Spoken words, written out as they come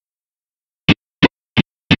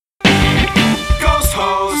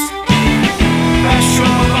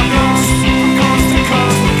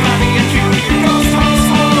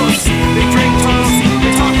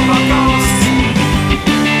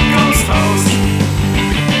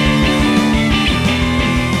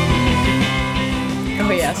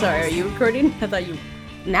recording? I thought you...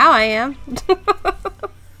 Now I am.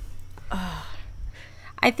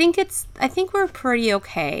 I think we're pretty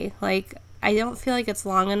okay. Like, I don't feel like it's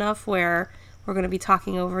long enough where we're going to be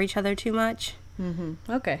talking over each other too much. Mm-hmm.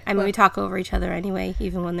 Okay. I mean, we talk over each other anyway,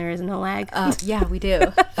 even when there is no lag. Yeah, we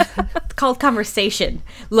do. It's called conversation.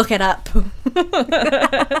 Look it up.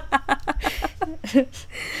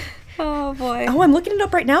 Oh, boy. Oh, I'm looking it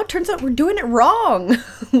up right now. Turns out we're doing it wrong.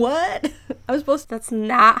 What? I was supposed to... That's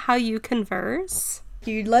not how you converse.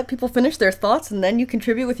 You let people finish their thoughts and then you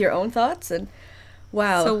contribute with your own thoughts and...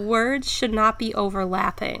 Wow. So words should not be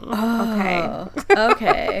overlapping. Oh,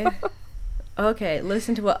 okay. Okay,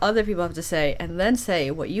 listen to what other people have to say and then say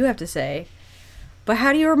what you have to say. But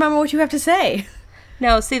how do you remember what you have to say?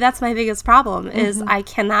 No, see, that's my biggest problem, is I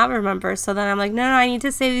cannot remember. So then I'm like, no, I need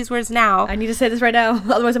to say these words now. I need to say this right now,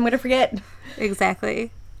 otherwise I'm going to forget. Exactly.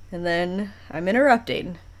 And then I'm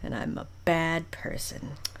interrupting, and I'm a bad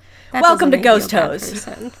person. That Welcome to doesn't make Ghost you a bad Hose.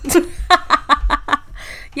 person.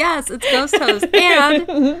 Yes, it's Ghost Hose. And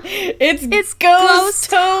it's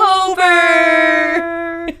GhostHober!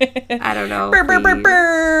 I don't know. Burr, burr, burr,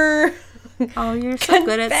 burr. Oh, you're so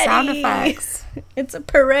good at sound effects. It's a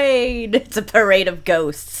parade. It's a parade of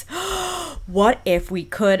ghosts. What if we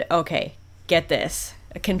could... Okay, get this.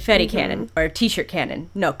 A confetti cannon. Or a t-shirt cannon.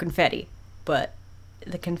 No, confetti. But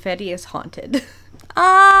the confetti is haunted.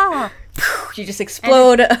 Ah! You just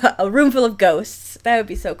explode a room full of ghosts. That would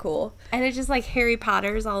be so cool. And it's just like Harry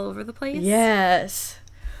Potter's all over the place. Yes.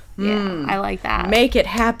 Yeah, I like that. Make it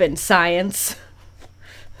happen, science.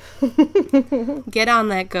 Get on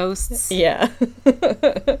that, ghosts. Yeah.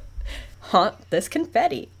 Haunt this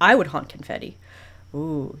confetti. I would haunt confetti.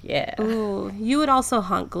 Ooh, yeah. Ooh, you would also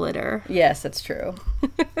haunt glitter. Yes, that's true.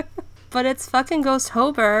 But it's fucking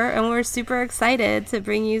GhostHober, and we're super excited to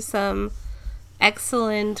bring you some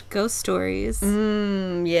excellent ghost stories.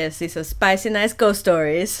 Yes, these are spicy, nice ghost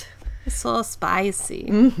stories. It's so spicy.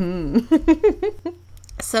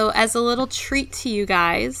 So as a little treat to you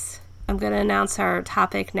guys, I'm going to announce our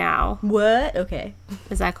topic now. What? Okay.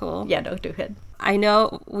 Is that cool? Yeah, don't do it. I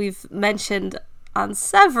know we've mentioned on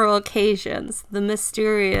several occasions the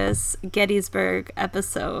mysterious Gettysburg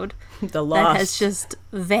episode The Lost. that has just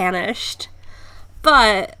vanished.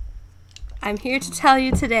 But I'm here to tell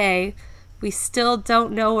you today, we still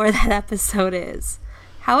don't know where that episode is.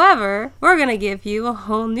 However, we're going to give you a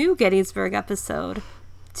whole new Gettysburg episode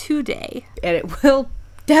today. And it will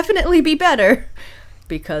definitely be better.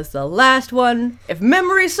 Because the last one, if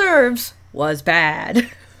memory serves, was bad.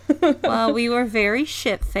 Well, we were very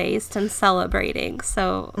shit-faced and celebrating,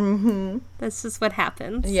 so that's just what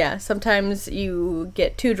happens. Yeah, sometimes you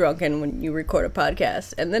get too drunken when you record a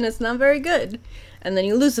podcast, and then it's not very good. And then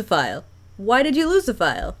you lose the file. Why did you lose the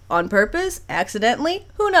file? On purpose? Accidentally?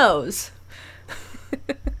 Who knows?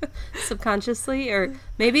 Subconsciously, or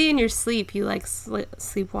maybe in your sleep, you like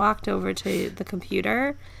sleepwalked over to the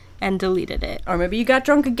computer and deleted it. Or maybe you got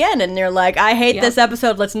drunk again and you're like, I hate this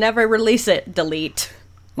episode, let's never release it. Delete.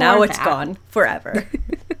 Now Or it's that. gone forever.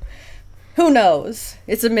 Who knows?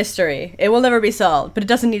 It's a mystery. It will never be solved, but it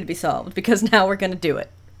doesn't need to be solved because now we're going to do it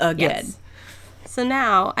again. Yes. So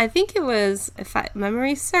now, I think it was, if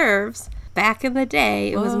memory serves, back in the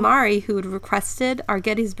day, it was Mari who had requested our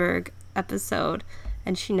Gettysburg episode,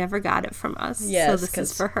 and she never got it from us. Yes, so this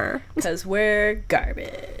is for her. Because we're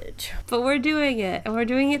garbage. But we're doing it, and we're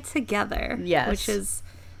doing it together. Yes. Which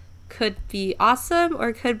could be awesome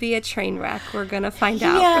or could be a train wreck. We're going to find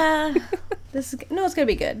out. Yeah. It's going to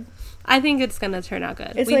be good. I think it's going to turn out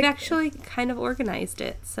good. It's We've like- actually kind of organized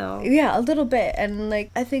it, so. Yeah, a little bit. And,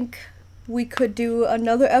 I think we could do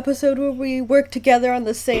another episode where we work together on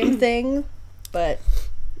the same thing,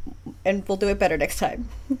 and we'll do it better next time.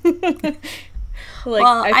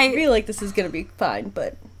 I feel like this is going to be fine,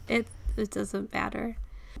 but... It doesn't matter.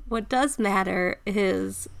 What does matter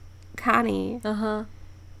is, Connie,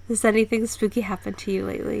 has anything spooky happened to you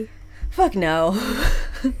lately? Fuck no.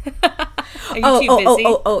 Are you too busy?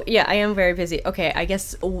 Oh, yeah, I am very busy. Okay, I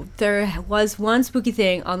guess there was one spooky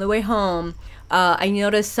thing on the way home. I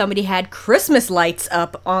noticed somebody had Christmas lights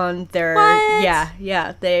up on their... What?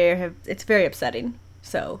 Yeah, it's very upsetting.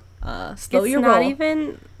 So, slow your roll. It's not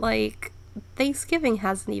even, Thanksgiving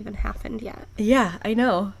hasn't even happened yet. Yeah, I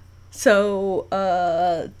know. So,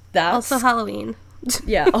 that's... Also Halloween.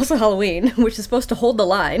 Yeah, also Halloween, which is supposed to hold the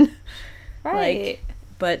line. Right.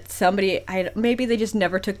 But maybe they just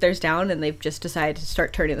never took theirs down and they've just decided to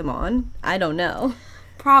start turning them on. I don't know.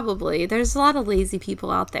 Probably. There's a lot of lazy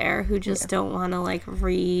people out there who just don't want to,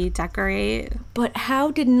 redecorate. But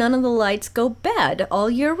how did none of the lights go bad all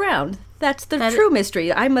year round? That's the true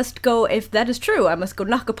mystery. I must go, if that is true, I must go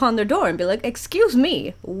knock upon their door and be like, excuse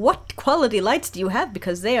me, what quality lights do you have?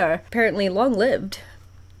 Because they are apparently long-lived.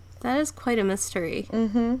 That is quite a mystery.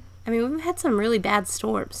 Mm-hmm. I mean, we've had some really bad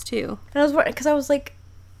storms, too. And I was worried, because I was like,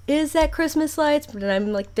 is that Christmas lights? But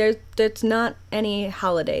I'm like, there's not any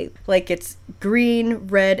holiday. Like, it's green,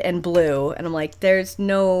 red, and blue. And I'm like, there's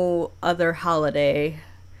no other holiday.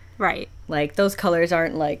 Right. Like, those colors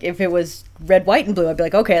aren't like, if it was red, white, and blue, I'd be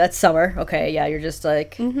like, okay, that's summer. Okay, yeah, you're just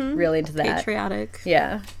like really into that. Patriotic.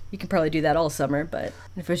 Yeah. You can probably do that all summer, but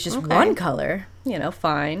if it was just one color,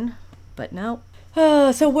 fine. But no.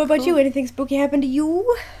 So what about you? Anything spooky happened to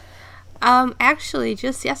you? Actually,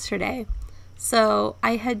 just yesterday. So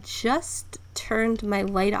I had just turned my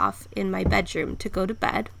light off in my bedroom to go to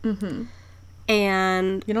bed. Mm-hmm.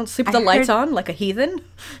 And you don't sleep with the lights on like a heathen?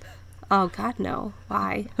 Oh, God, no.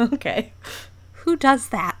 Why? Okay. Who does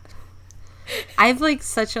that? I've, like,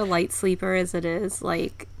 such a light sleeper as it is.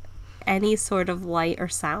 Like, any sort of light or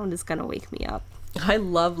sound is going to wake me up. I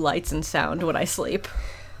love lights and sound when I sleep.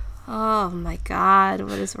 Oh, my God.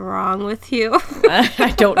 What is wrong with you?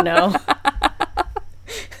 I don't know.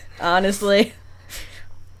 Honestly.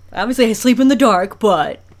 Obviously, I sleep in the dark,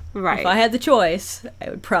 but if I had the choice, I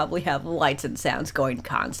would probably have lights and sounds going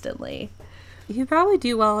constantly. You probably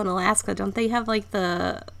do well in Alaska. Don't they have, like,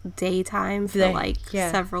 the daytime for,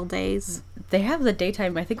 several days? They have the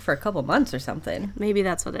daytime, I think, for a couple months or something. Maybe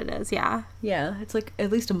that's what it is, yeah. Yeah, it's, like, at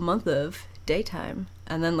least a month of daytime.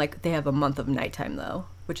 And then, like, they have a month of nighttime, though,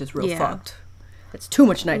 which is real fucked. It's too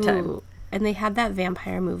much nighttime. Ooh. And they had that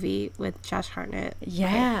vampire movie with Josh Hartnett.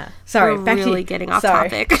 Yeah. Sorry, we're really getting off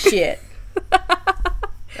topic. Shit.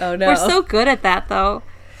 Oh, no. We're so good at that, though.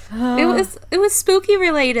 It was spooky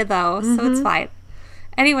related, though, so it's fine.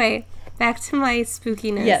 Anyway, back to my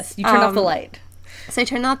spookiness. Yes, you turned off the light. So I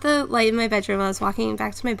turned off the light in my bedroom. I was walking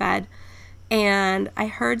back to my bed, and I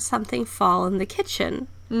heard something fall in the kitchen.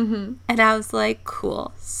 Mm-hmm. And I was like,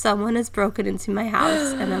 cool, someone has broken into my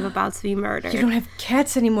house, and I'm about to be murdered. You don't have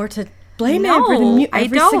cats anymore to blame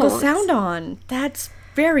every single sound on. That's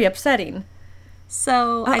very upsetting.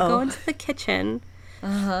 So I go into the kitchen.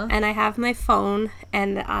 And I have my phone,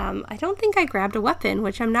 and I don't think I grabbed a weapon,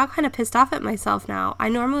 which I'm now kind of pissed off at myself now. I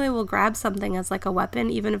normally will grab something as, like, a weapon,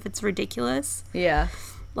 even if it's ridiculous. Yeah.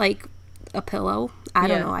 Like a pillow. I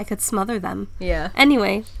don't know. I could smother them. Yeah.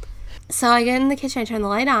 Anyway, so I get in the kitchen, I turn the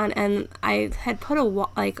light on, and I had put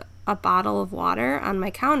a bottle of water on my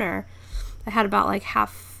counter. I had about, like,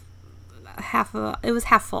 it was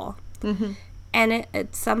half full. Mm-hmm. And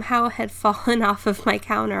it somehow had fallen off of my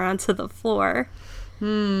counter onto the floor.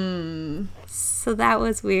 So that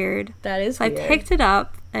was weird. That is weird. I picked it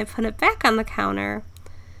up, I put it back on the counter,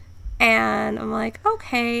 and I'm like,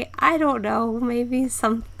 okay, I don't know,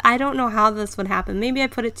 I don't know how this would happen. Maybe I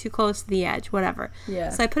put it too close to the edge, whatever. Yeah.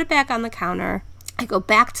 So I put it back on the counter, I go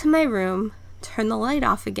back to my room, turn the light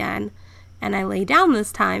off again, and I lay down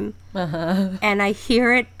this time, and I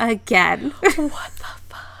hear it again. What the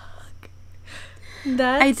fuck?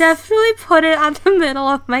 I definitely put it on the middle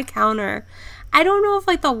of my counter. I don't know if,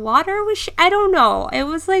 like, the water was... I don't know. It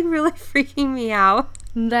was, like, really freaking me out.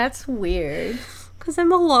 That's weird. Because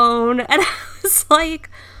I'm alone. And I was like,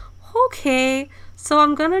 okay, so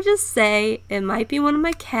I'm going to just say it might be one of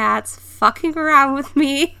my cats fucking around with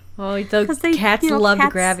me. Oh, the cats love the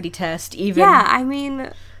gravity test. Even. Yeah, I mean...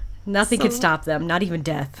 Nothing could stop them. Not even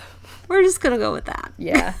death. We're just going to go with that.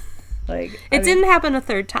 Yeah. It didn't happen a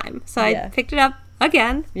third time. So I picked it up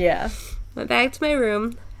again. Yeah. Went back to my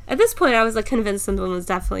room. At this point, I was, like, convinced someone was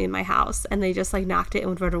definitely in my house, and they just, like, knocked it and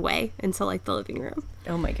would run away into, like, the living room.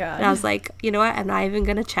 Oh, my God. And I was like, you know what? I'm not even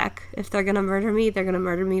going to check. If they're going to murder me, they're going to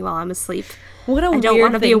murder me while I'm asleep. What a weird thing to do. I don't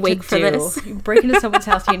want to be awake for this. You break into someone's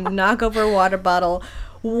house, you knock over a water bottle.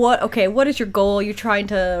 What is your goal? You're trying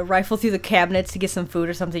to rifle through the cabinets to get some food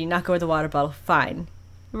or something. You knock over the water bottle. Fine.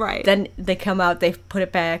 Right. Then they come out, they put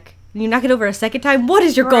it back. And you knock it over a second time? What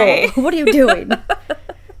is your goal? What are you doing?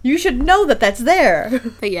 You should know that that's there.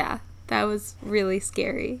 But yeah. That was really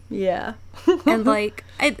scary. Yeah. And, like,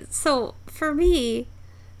 so for me,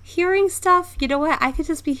 hearing stuff, you know what? I could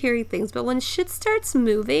just be hearing things. But when shit starts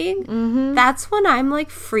moving, that's when I'm, like,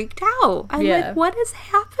 freaked out. I'm like, what is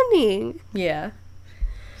happening? Yeah.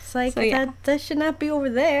 It's like, that should not be over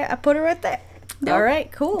there. I put it right there. Nope. All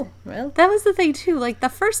right, cool. Well, that was the thing, too. Like, the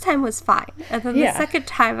first time was fine. And then the second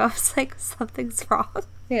time, I was like, something's wrong.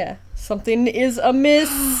 Yeah. Something is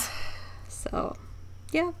amiss. So,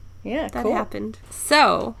 yeah. Yeah, that happened.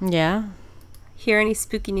 So, hear any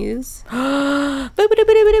spooky news? Where's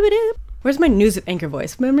my news anchor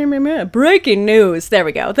voice? Breaking news. There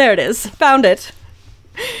we go. There it is. Found it.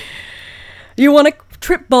 You want to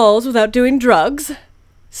trip balls without doing drugs.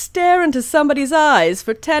 Stare into somebody's eyes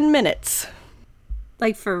for 10 minutes.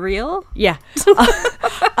 Like, for real? Yeah.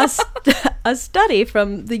 A study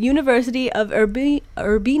from the University of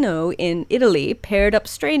Urbino in Italy paired up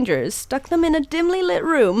strangers, stuck them in a dimly lit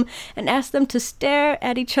room, and asked them to stare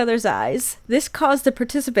at each other's eyes. This caused the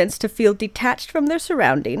participants to feel detached from their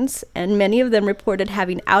surroundings, and many of them reported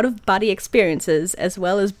having out-of-body experiences as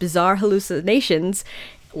well as bizarre hallucinations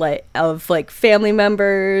of family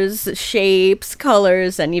members, shapes,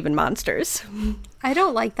 colors, and even monsters. I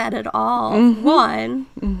don't like that at all. Mm-hmm. One,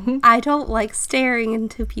 mm-hmm. I don't like staring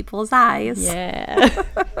into people's eyes. Yeah.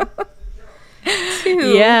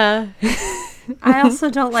 Two, yeah. I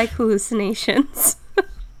also don't like hallucinations.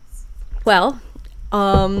 Well,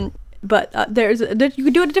 but you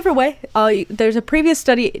can do it a different way. There's a previous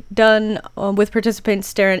study done with participants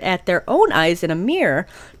staring at their own eyes in a mirror,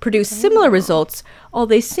 produced similar results,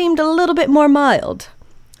 although they seemed a little bit more mild.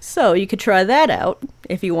 So you could try that out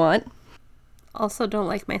if you want. Also don't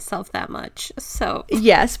like myself that much, so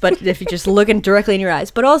yes, but if you're just looking directly in your eyes,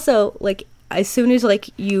 but also as soon as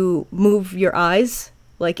you move your eyes,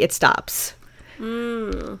 it stops.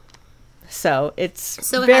 So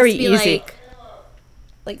it's very easy.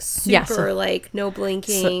 Like super, no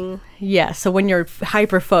blinking. So when you're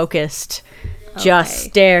hyper focused, just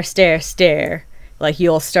stare,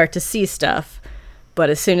 you'll start to see stuff. But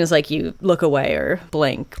as soon as you look away or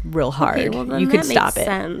blink real hard, you can stop it.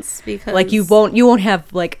 Sense because you won't have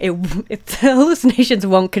the hallucinations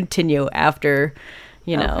won't continue after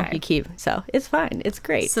you keep. So it's fine. It's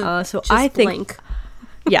great. So I think blink.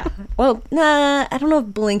 Yeah. Well, nah, I don't know if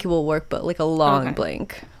blink will work, but a long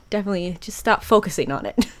blink. Definitely just stop focusing on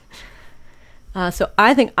it. So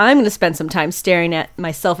I think I'm going to spend some time staring at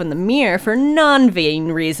myself in the mirror for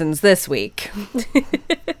non-vain reasons this week.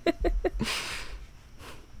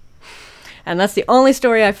 And that's the only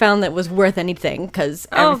story I found that was worth anything, because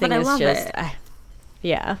everything is just...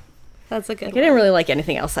 yeah. That's a good one. I didn't really like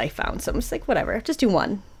anything else I found, so I'm just whatever. Just do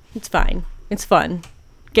one. It's fine. It's fun.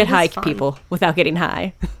 Get high, people, without getting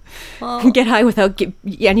high. Well, get high without... and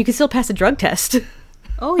you can still pass a drug test.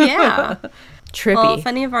 Oh, yeah. Trippy. Well, if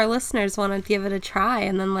any of our listeners want to give it a try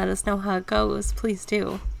and then let us know how it goes, please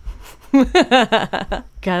do. God,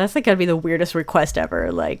 that's gotta be the weirdest request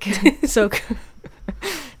ever. So...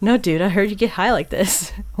 No, dude, I heard you get high like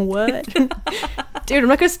this. What? Dude, I'm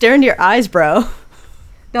not gonna stare into your eyes, bro.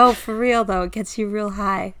 No, for real, though. It gets you real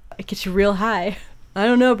high. It gets you real high. I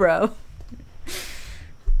don't know, bro.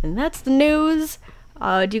 And that's the news.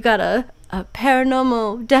 Do you got a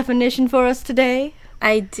paranormal definition for us today?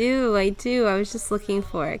 I do. I was just looking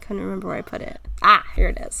for it. I couldn't remember where I put it. Ah, here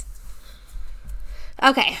it is.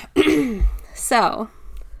 Okay. So.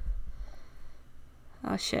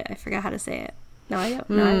 Oh, shit. I forgot how to say it. No, I don't.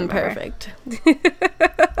 No, I don't perfect.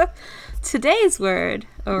 Today's word,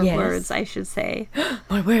 or words, I should say.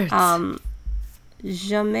 My words.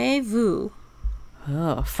 Jamais vu.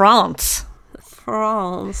 Oh, France.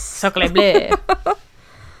 Sacre bleu.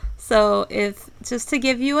 So, just to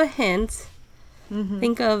give you a hint,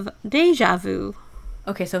 think of déjà vu.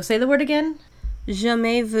 Okay, so say the word again.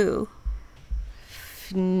 Jamais vu.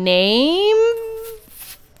 Name?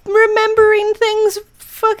 Remembering things?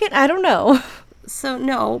 Fucking, I don't know. So,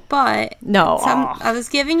 no, but... No. I was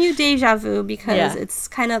giving you déjà vu because it's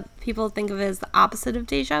kind of... People think of it as the opposite of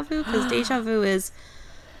déjà vu, because déjà vu is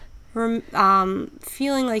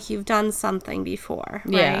feeling like you've done something before,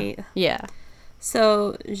 right? Yeah.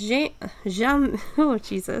 So, oh,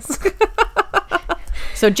 Jesus.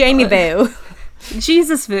 So, Jamie Vu.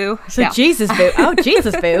 Jesus vu. So, Jesus vu. Oh,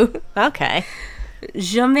 Jesus vu. Okay.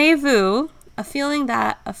 Jamais vu, a feeling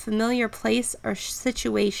that a familiar place or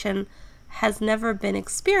situation has never been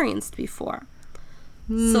experienced before.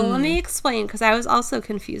 So let me explain, because I was also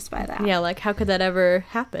confused by that. Yeah, how could that ever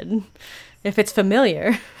happen if it's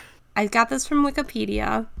familiar? I got this from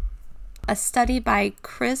Wikipedia. A study by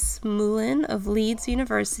Chris Mullen of Leeds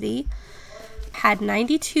University had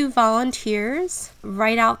 92 volunteers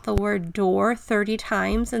write out the word door 30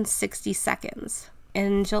 times in 60 seconds.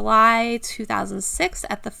 In July 2006,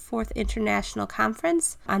 at the 4th International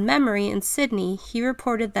Conference on Memory in Sydney, he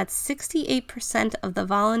reported that 68% of the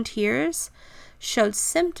volunteers showed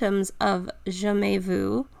symptoms of jamais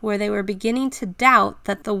vu, where they were beginning to doubt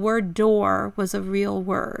that the word door was a real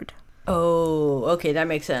word. Oh, okay, that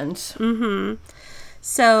makes sense.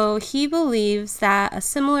 So he believes that a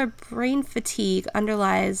similar brain fatigue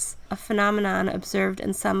underlies a phenomenon observed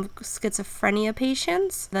in some schizophrenia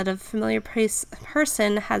patients, that a familiar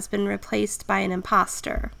person has been replaced by an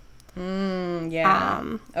imposter.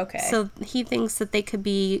 Okay. So he thinks that they could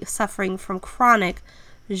be suffering from chronic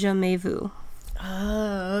jamais vu.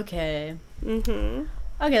 Oh, okay. Okay,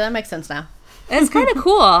 that makes sense now. It's kind of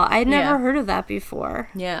cool. I'd never Yeah. heard of that before.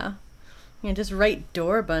 Yeah. Yeah, just write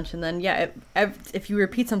door a bunch, and then, yeah, if you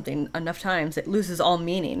repeat something enough times, it loses all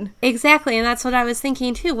meaning. Exactly, and that's what I was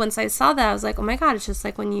thinking too. Once I saw that, I was like, oh my god, it's just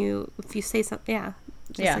like if you say something,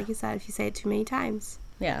 like you said, if you say it too many times.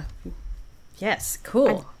 Yeah. Yes, cool.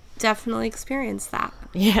 I've definitely experienced that.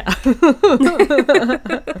 Yeah.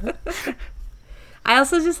 I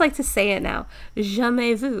also just like to say it now.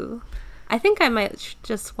 Jamais vu. I think I might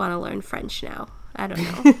just want to learn French now. I don't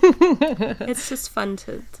know. It's just fun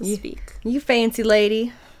to speak. You fancy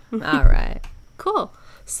lady. All right. Cool.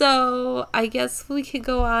 So I guess we could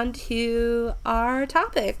go on to our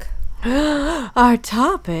topic. Our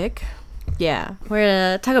topic? Yeah. We're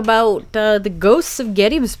going to talk about the ghosts of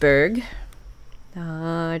Gettysburg.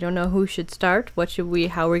 I don't know who should start. How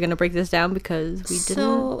are we going to break this down? Because we didn't.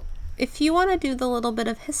 So if you want to do the little bit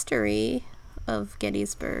of history of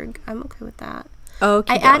Gettysburg, I'm okay with that.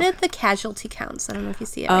 Okay. I added the casualty counts. I don't know if you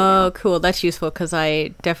see it right now. Oh, cool. That's useful because I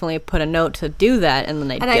definitely put a note to do that and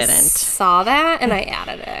then I didn't. I saw that and I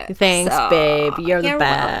added it. Thanks, So, babe. You're the you're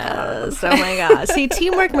best. Oh my god. See,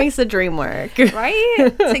 teamwork makes the dream work.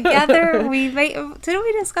 Right? Together we make. Didn't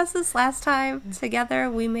we discuss this last time? Together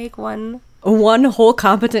we make one. One whole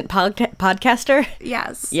competent podcaster?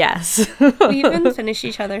 Yes. Yes. We even finish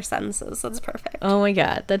each other's sentences. That's perfect. Oh my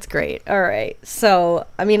god, that's great. All right. So,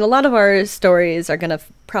 I mean, a lot of our stories are going to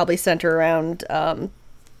probably center around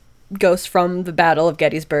ghosts from the Battle of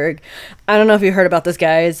Gettysburg. I don't know if you heard about this,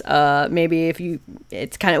 guys. Maybe if you,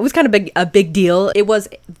 it was kind of a big deal. It was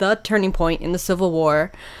the turning point in the Civil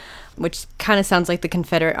War, which kind of sounds like the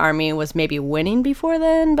Confederate Army was maybe winning before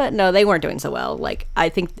then, but no, they weren't doing so well. Like, I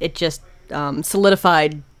think it just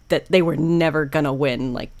solidified that they were never gonna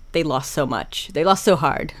win. Like, they lost so much. They lost so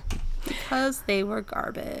hard. Because they were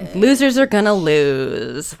garbage. Losers are gonna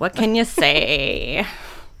lose. What can you say?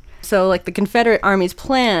 So, like, the Confederate Army's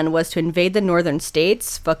plan was to invade the northern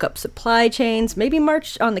states, fuck up supply chains, maybe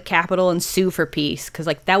march on the capital and sue for peace. Because,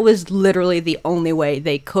 like, that was literally the only way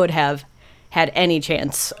they could have had any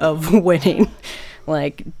chance of winning.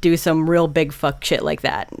 Like, do some real big fuck shit like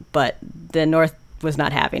that. But the North was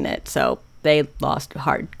not having it, so they lost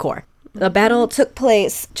hardcore. The battle took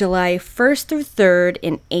place July 1st through 3rd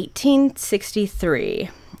in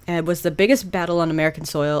 1863. It was the biggest battle on American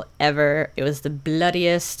soil ever. It was the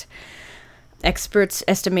bloodiest. Experts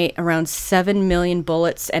estimate around 7 million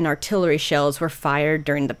bullets and artillery shells were fired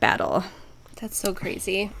during the battle. That's so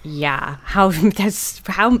crazy. Yeah. How do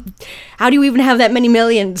you even have that many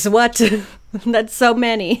millions? What? That's so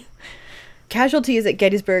many. Casualties at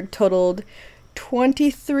Gettysburg totaled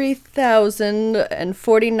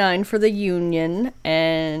 23,049 for the Union,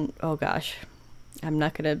 and oh gosh, I'm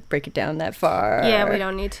not gonna break it down that far. Yeah, we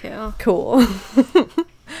don't need to. Cool.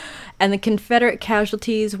 And the Confederate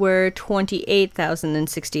casualties were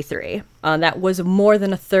 28,063. That was more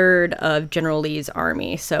than a third of General Lee's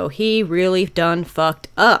army, so he really done fucked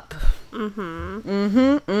up.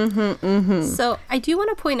 So I do want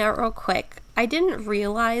to point out real quick, I didn't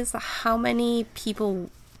realize how many people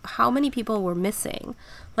were missing.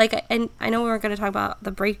 Like, and I know we weren't going to talk about the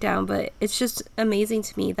breakdown, but it's just amazing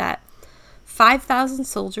to me that 5,000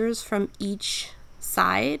 soldiers from each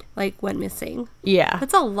side, like, went missing. Yeah.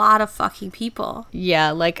 That's a lot of fucking people. Yeah,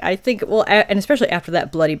 like, I think, well, and especially after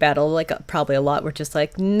that bloody battle, like, probably a lot were just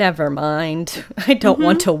like, never mind. I don't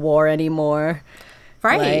want to war anymore.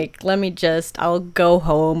 Right. Like, I'll go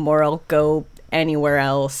home or I'll go anywhere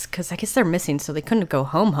else, because I guess they're missing, so they couldn't go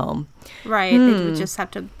home. Right. They would just have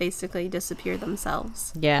to basically disappear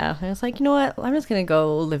themselves. Yeah. And it's like, you know what? I'm just going to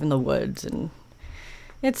go live in the woods, and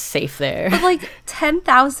it's safe there. But, like,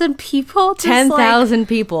 10,000 people? 10,000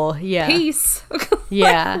 people. Yeah. Peace.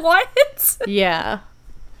 Yeah. Like, what? Yeah.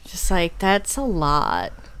 Just like, that's a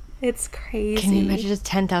lot. It's crazy. Can you imagine just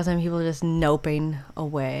 10,000 people just noping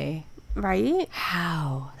away? Right?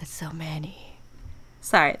 How? That's so many.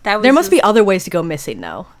 Sorry, that was. There must be other ways to go missing,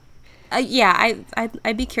 though. Yeah,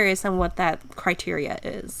 I'd be curious on what that criteria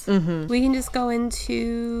is. We can just go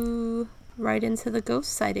right into the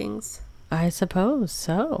ghost sightings. I suppose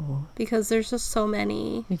so. Because there's just so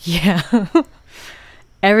many. Yeah.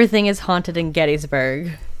 Everything is haunted in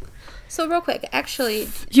Gettysburg. So real quick, actually,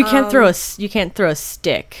 You can't throw a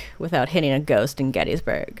stick without hitting a ghost in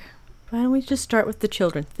Gettysburg. Why don't we just start with the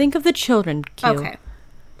children? Think of the children, Q. Okay.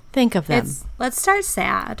 Think of them. Let's start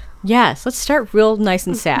sad. Yes, let's start real nice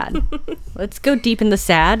and sad. Let's go deep in the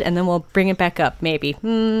sad, and then we'll bring it back up, maybe.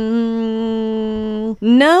 No,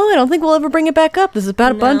 I don't think we'll ever bring it back up. This is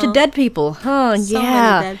about a bunch of dead people. Huh, So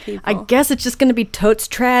yeah. many dead people. I guess it's just going to be totes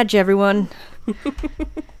trage, everyone.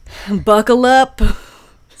 Buckle up.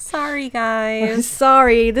 Sorry, guys.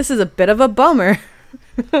 Sorry, this is a bit of a bummer.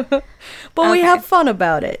 But we have fun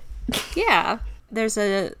about it. Yeah. There's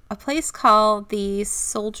a place called the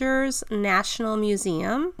Soldiers National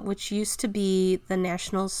Museum, which used to be the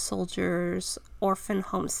National Soldiers Orphan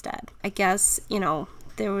Homestead. I guess,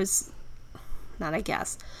 there was... Not I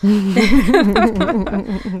guess. So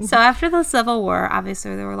after the Civil War,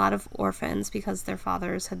 obviously there were a lot of orphans because their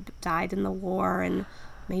fathers had died in the war and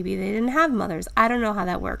maybe they didn't have mothers. I don't know how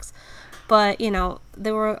that works. But,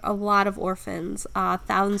 there were a lot of orphans,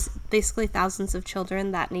 thousands of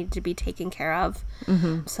children that needed to be taken care of.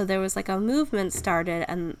 Mm-hmm. So there was a movement started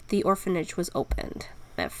and the orphanage was opened.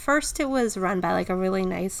 At first it was run by a really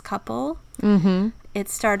nice couple. Mm-hmm. It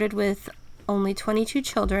started with only 22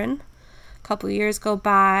 children. A couple of years go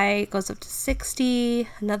by, it goes up to 60,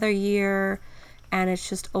 another year, and it's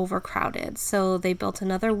just overcrowded. So they built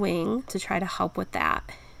another wing to try to help with that.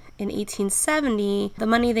 In 1870, the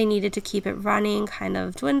money they needed to keep it running kind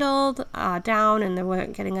of dwindled down, and they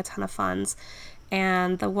weren't getting a ton of funds.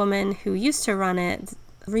 And the woman who used to run it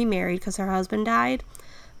remarried because her husband died,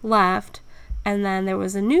 left, and then there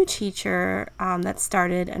was a new teacher that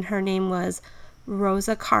started, and her name was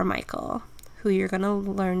Rosa Carmichael, who you're going to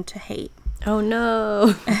learn to hate. Oh,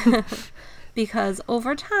 no. Because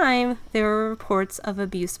over time, there were reports of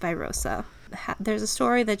abuse by Rosa. There's a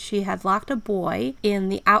story that she had locked a boy in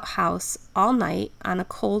the outhouse all night on a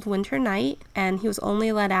cold winter night, and he was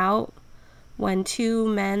only let out when two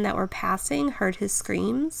men that were passing heard his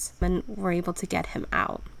screams and were able to get him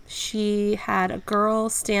out. She had a girl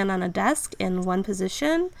stand on a desk in one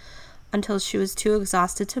position until she was too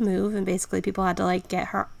exhausted to move, and basically people had to get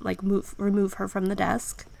her, remove her from the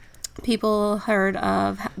desk. People heard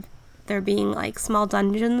of there being like small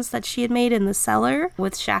dungeons that she had made in the cellar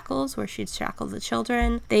with shackles where she'd shackle the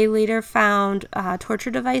children. They later found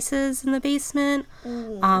torture devices in the basement,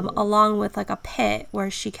 along with like a pit where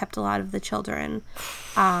she kept a lot of the children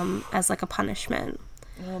as like a punishment.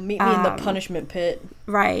 Well, meet me in the punishment pit.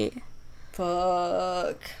 Right.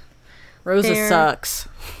 Fuck. Rosa sucks.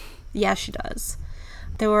 Yeah, she does.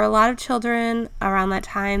 There were a lot of children around that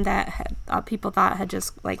time that people thought had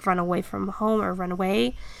just like run away from home or run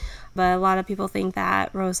away. But a lot of people think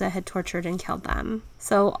that Rosa had tortured and killed them.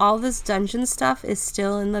 So all this dungeon stuff is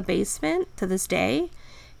still in the basement to this day.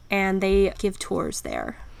 And they give tours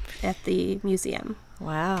there at the museum.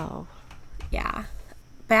 Wow. Yeah.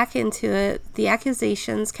 Back into it, the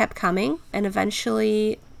accusations kept coming. And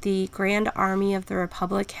eventually the Grand Army of the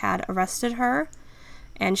Republic had arrested her.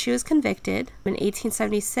 And she was convicted in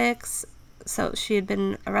 1876. So she had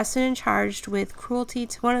been arrested and charged with cruelty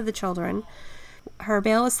to one of the children. Her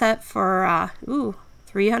bail was set for,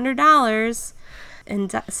 $300.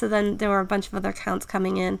 And so then there were a bunch of other counts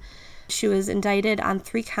coming in. She was indicted on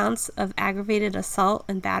 3 counts of aggravated assault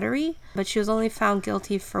and battery, but she was only found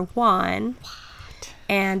guilty for 1. What?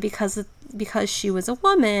 And because she was a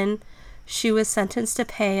woman, she was sentenced to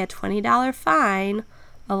pay a $20 fine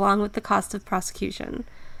along with the cost of prosecution.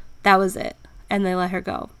 That was it. And they let her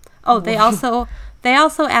go. Oh, they also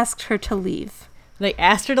asked her to leave. They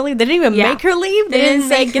asked her to leave? They didn't even make her leave? They didn't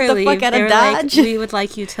say, get the fuck out of Dodge? Like, we would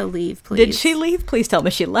like you to leave, please. Did she leave? Please tell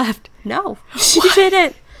me she left. No, she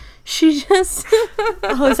didn't. She just...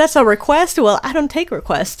 Oh, is that a request? Well, I don't take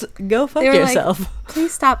requests. Go fuck yourself. Like,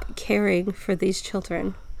 please stop caring for these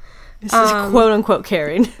children. This is quote-unquote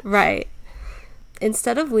caring. Right.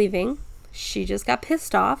 Instead of leaving, she just got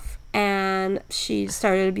pissed off. And she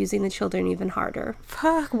started abusing the children even harder.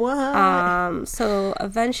 Fuck, what? So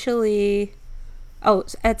eventually...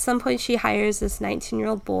 at some point she hires this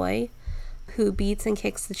 19-year-old boy who beats and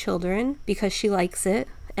kicks the children because she likes it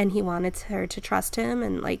and he wanted her to trust him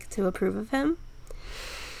and like to approve of him.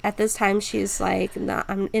 At this time she's like, no,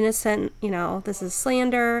 I'm innocent, this is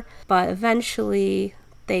slander. But eventually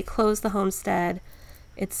they closed the homestead.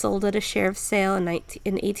 It's sold at a sheriff's sale in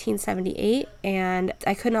 1878, and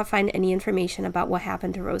I could not find any information about what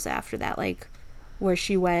happened to Rosa after that, like where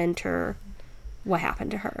she went or what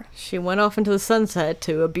happened to her. She went off into the sunset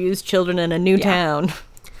to abuse children in a new town.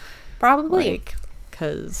 Probably.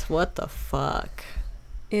 Because what the fuck?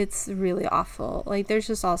 It's really awful. Like, there's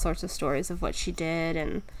just all sorts of stories of what she did.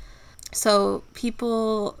 And so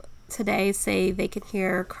people today say they can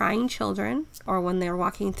hear crying children, or when they're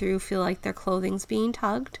walking through feel like their clothing's being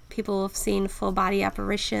tugged. People have seen full body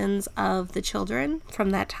apparitions of the children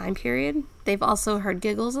from that time period. They've also heard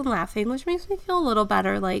giggles and laughing, which makes me feel a little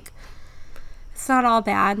better. Like, it's not all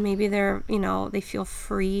bad. Maybe they're, they feel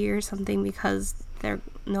free or something because they're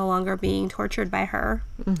no longer being tortured by her.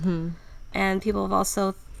 Mm-hmm. And people have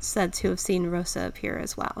also said to have seen Rosa appear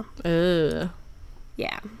as well. Ugh.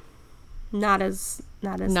 Yeah. Not as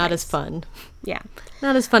Not nice. as fun. Yeah.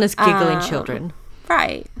 Not as fun as giggling children.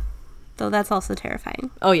 Right. Though that's also terrifying.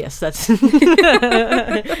 Oh, yes, that's...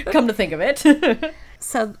 Come to think of it.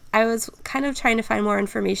 So I was kind of trying to find more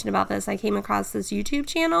information about this. I came across this YouTube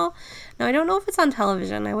channel. Now, I don't know if it's on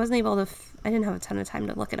television. I wasn't able to... I didn't have a ton of time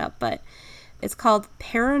to look it up, but it's called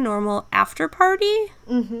Paranormal After Party.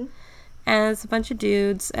 Mm-hmm. And it's a bunch of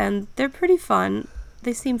dudes, and they're pretty fun.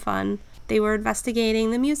 They seem fun. They were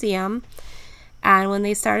investigating the museum, and when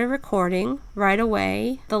they started recording, right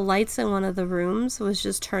away, the lights in one of the rooms was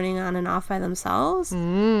just turning on and off by themselves.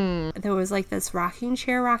 There was like this rocking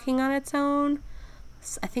chair rocking on its own.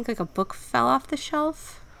 I think like a book fell off the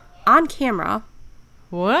shelf on camera.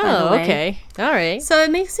 Whoa, okay. All right. So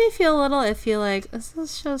it makes me feel a little iffy, like, is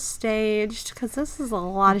this just staged? Because this is a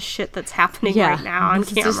lot of shit that's happening right now on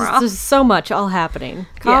camera. There's so much all happening.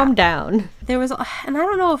 Calm down. There was, and I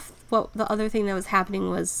don't know if what the other thing that was happening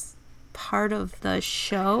was part of the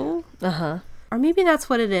show. Uh-huh. Or maybe that's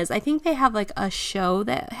what it is. I think they have like a show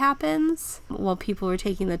that happens while people are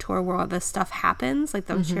taking the tour where all this stuff happens. Like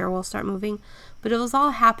the chair will start moving. But it was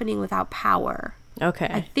all happening without power. Okay.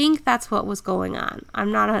 I think that's what was going on.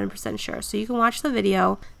 I'm not 100% sure. So you can watch the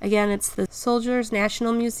video. Again, it's the Soldiers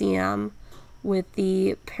National Museum with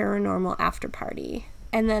the Paranormal After Party.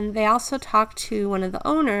 And then they also talked to one of the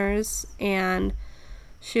owners, and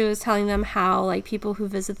she was telling them how, like, people who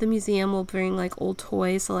visit the museum will bring, like, old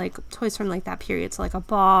toys. So, like, toys from, like, that period. So, like, a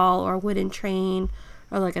ball or a wooden train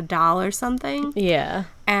or, like, a doll or something. Yeah.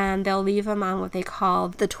 And they'll leave them on what they call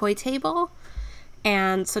the toy table.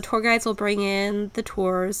 And so tour guides will bring in the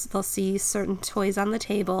tours. They'll see certain toys on the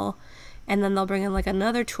table. And then they'll bring in, like,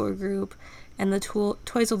 another tour group. And the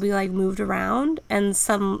toys will be, like, moved around. And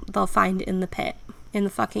some they'll find in the pit. In the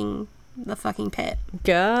fucking pit.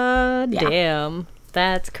 God damn.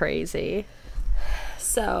 That's crazy.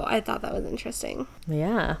 So I thought that was interesting.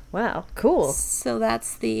 Yeah. Wow. Cool. So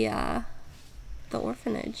that's the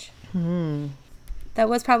orphanage. That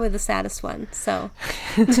was probably the saddest one. So,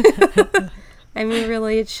 I mean,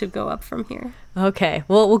 really, it should go up from here. Okay.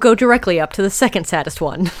 Well, we'll go directly up to the second saddest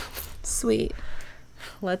one. Sweet.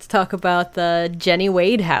 Let's talk about the Jenny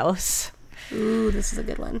Wade house. Ooh, this is a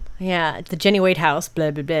good one. Yeah, the Jenny Wade house,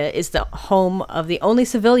 blah, blah, blah, is the home of the only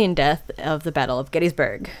civilian death of the Battle of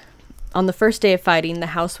Gettysburg. On the first day of fighting, the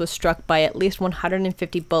house was struck by at least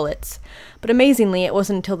 150 bullets. But amazingly, it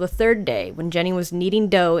wasn't until the third day, when Jenny was kneading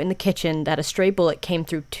dough in the kitchen, that a stray bullet came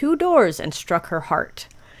through 2 doors and struck her heart.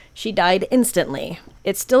 She died instantly.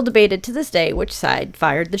 It's still debated to this day which side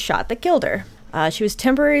fired the shot that killed her. She was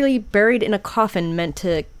temporarily buried in a coffin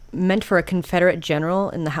meant for a Confederate general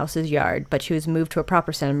in the house's yard, but she was moved to a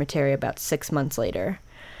proper cemetery about 6 months later.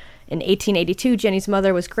 In 1882, Jenny's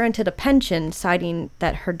mother was granted a pension, citing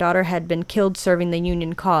that her daughter had been killed serving the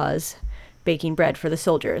Union cause, baking bread for the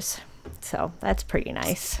soldiers. So that's pretty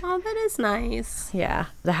nice. Oh, that is nice. Yeah.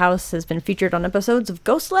 The house has been featured on episodes of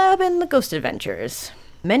Ghost Lab and The Ghost Adventures.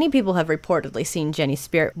 Many people have reportedly seen Jenny's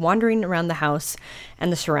spirit wandering around the house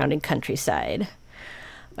and the surrounding countryside.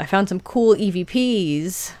 I found some cool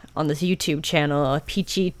EVPs on this YouTube channel,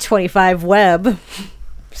 Peachy25 Web.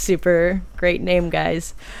 Super great name,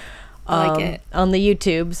 guys. I like it. On the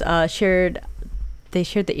YouTubes, they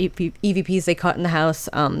shared the EVPs they caught in the house.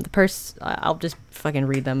 I'll just fucking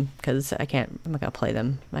read them because I'm not gonna play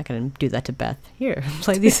them. I'm not gonna do that to Beth. Here,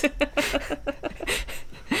 play these.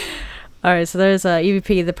 All right, so there's a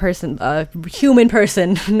EVP. The person, human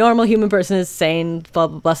person, normal human person is saying blah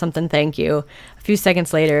blah blah something. Thank you. A few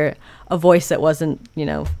seconds later, a voice that wasn't,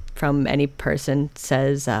 from any person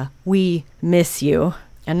says, "We miss you."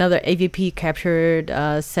 Another EVP captured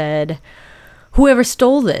said, "Whoever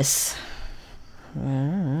stole this?"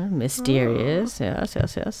 Mysterious.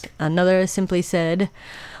 Yes. Another simply said,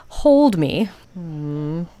 "Hold me."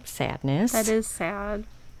 Sadness. That is sad.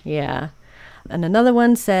 Yeah. And another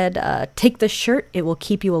one said, "Take the shirt, it will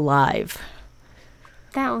keep you alive."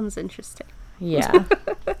 That one's interesting. Yeah.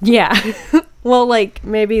 Yeah. Well,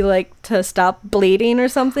 maybe to stop bleeding or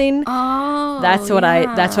something. Oh, that's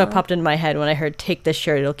what popped in my head when I heard "take this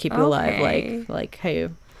shirt, it'll keep you alive." Hey,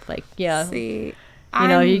 yeah. See,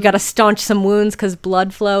 you got to staunch some wounds because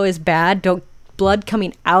blood flow is bad. Blood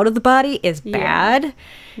coming out of the body is bad.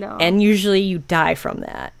 No. And usually you die from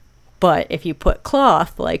that. But if you put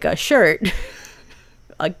cloth, like a shirt,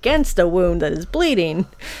 against a wound that is bleeding,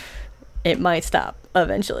 it might stop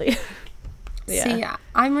eventually. Yeah. See,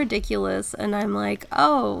 I'm ridiculous, and I'm like,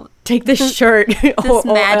 oh, take this shirt. This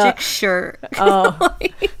magic shirt. Oh.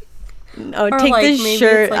 Oh, Or take like this maybe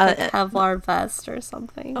shirt. it's like a Kevlar vest or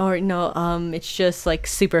something. Or no, it's just like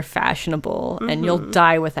super fashionable, and you'll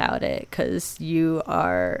die without it because you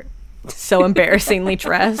are so embarrassingly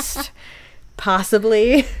dressed.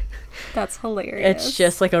 Possibly. That's hilarious. It's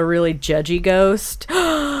just like a really judgy ghost.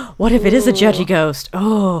 What if it is a judgy ghost?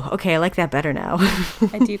 Oh, okay, I like that better now.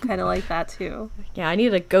 I do kind of like that too. Yeah, I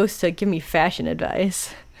need a ghost to give me fashion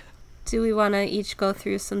advice. Do we want to each go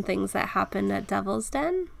through some things that happened at Devil's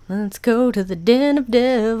Den? Let's go to the Den of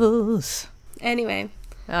Devils. Anyway.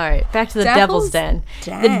 All right, back to the Devil's Den.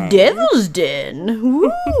 Den. The Devil's Den.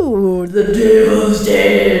 Woo! The Devil's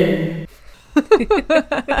Den.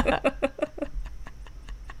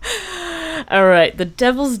 All right, the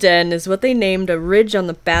Devil's Den is what they named a ridge on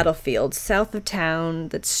the battlefield south of town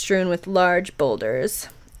that's strewn with large boulders.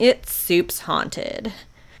 It's Soup's haunted.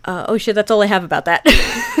 Oh shit, that's all I have about that.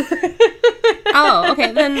 Oh,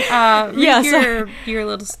 okay. Then Yeah, your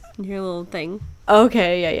little thing.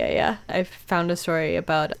 Okay, yeah. I found a story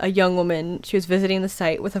about a young woman. She was visiting the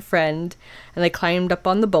site with a friend, and they climbed up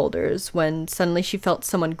on the boulders when suddenly she felt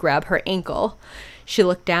someone grab her ankle. She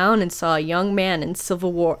looked down and saw a young man in a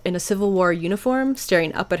Civil War uniform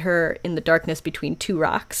staring up at her in the darkness between two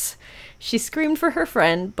rocks. She screamed for her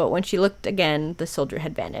friend, but when she looked again, the soldier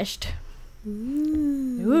had vanished.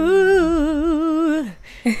 Ooh,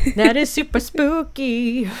 that is super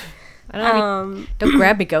spooky. Don't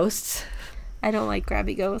grab me, ghosts. I don't like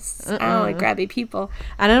grabby ghosts. I don't like grabby people.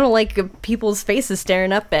 And I don't like people's faces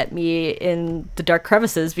staring up at me in the dark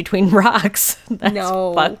crevices between rocks. That's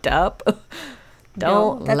fucked up.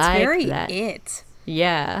 Don't that's like very that. it.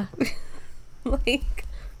 Yeah. Like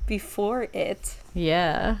before it.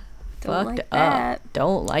 Yeah. Don't Fucked like up. that.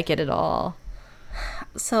 Don't like it at all.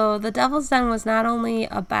 So the Devil's Den was not only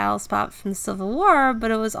a battle spot from the Civil War,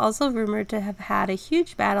 but it was also rumored to have had a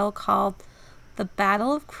huge battle called the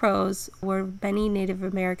Battle of Crows, where many Native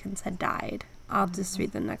Americans had died. I'll just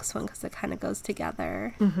read the next one because it kind of goes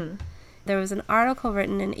together. Mm-hmm. There was an article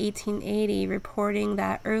written in 1880 reporting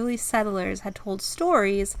that early settlers had told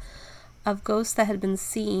stories of ghosts that had been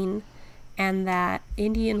seen, and that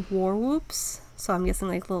Indian war whoops, so I'm guessing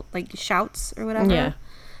like little like shouts or whatever,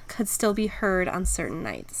 could still be heard on certain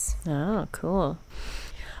nights. Oh, cool.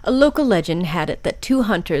 A local legend had it that two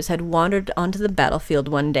hunters had wandered onto the battlefield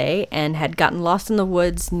one day and had gotten lost in the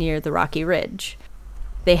woods near the rocky ridge.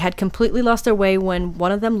 They had completely lost their way when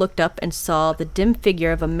one of them looked up and saw the dim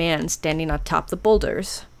figure of a man standing atop the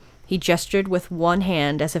boulders. He gestured with one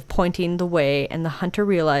hand as if pointing the way, and the hunter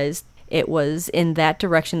realized it was in that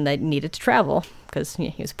direction they needed to travel, because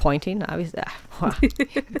he was pointing, obviously.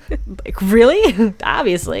 Like, really?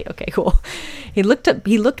 Obviously. Okay, cool. He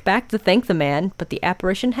looked back to thank the man, but the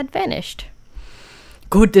apparition had vanished.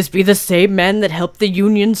 Could this be the same man that helped the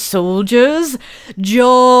Union soldiers?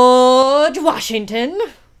 George Washington?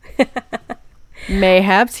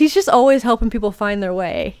 Mayhaps. He's just always helping people find their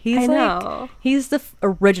way. I know. He's the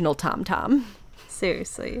original Tom Tom.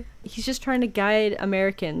 Seriously. He's just trying to guide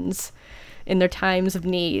Americans in their times of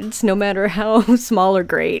needs, no matter how small or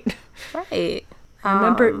great. Right.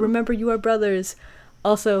 Remember you are brothers.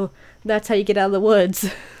 Also, that's how you get out of the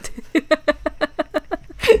woods.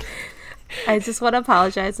 I just want to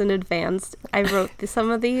apologize in advance. I wrote some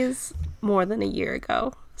of these more than a year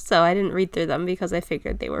ago, so I didn't read through them because I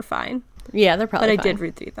figured they were fine. Yeah, they're probably fine. But I did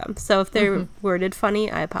read through them, so if they're worded funny,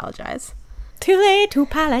 I apologize. Too late to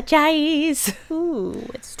apologize. Ooh,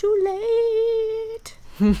 it's too late.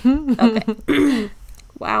 Okay.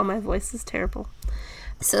 Wow, my voice is terrible.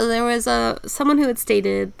 So there was someone who had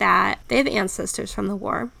stated that they have ancestors from the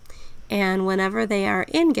war, and whenever they are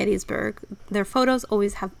in Gettysburg, their photos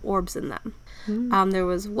always have orbs in them. There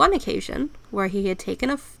was one occasion where he had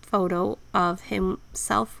taken a photo of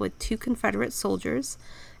himself with two Confederate soldiers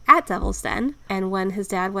at Devil's Den, and when his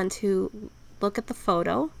dad went to look at the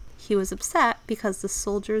photo, he was upset because the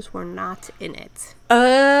soldiers were not in it.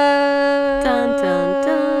 Dun, dun,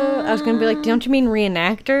 dun. I was going to be like, don't you mean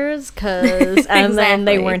reenactors? Cause, and then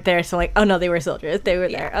they weren't there, so like, oh no, they were soldiers. They were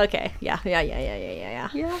there. Okay, yeah.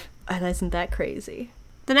 Yeah. And isn't that crazy?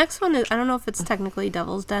 The next one is, I don't know if it's technically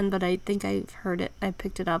Devil's Den, but I think I've heard it. I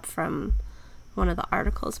picked it up from one of the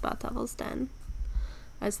articles about Devil's Den.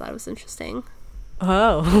 I just thought it was interesting.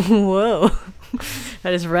 Oh, whoa.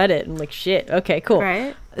 I just read it and like, shit. Okay, cool.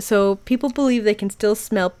 Right? So people believe they can still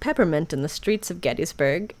smell peppermint in the streets of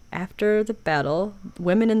Gettysburg. After the battle,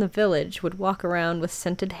 women in the village would walk around with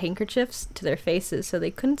scented handkerchiefs to their faces so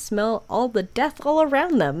they couldn't smell all the death all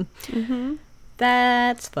around them. Mm-hmm.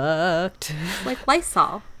 That's fucked. Like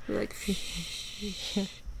Lysol. You're like,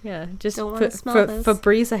 yeah, just don't want to smell this.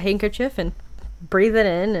 Febreze a handkerchief and breathe it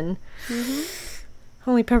in and...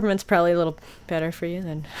 Only peppermint's probably a little better for you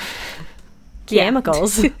than Yeah.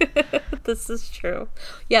 chemicals. This is true.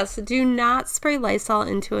 Yes, do not spray Lysol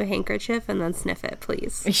into a handkerchief and then sniff it,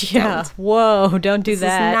 please. Yeah. Don't. Whoa, don't do This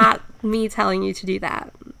that. is not me telling you to do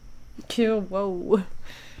that. Whoa.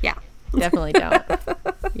 Yeah. Definitely don't.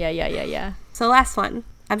 Yeah. So last one.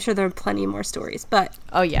 I'm sure there are plenty more stories, but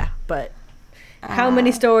Oh, yeah, but how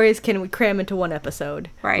many stories can we cram into one episode?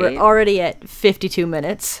 Right. We're already at 52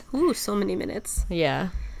 minutes. ooh, so many minutes. Yeah.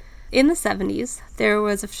 In the 70s, there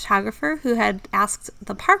was a photographer who had asked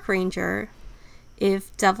the park ranger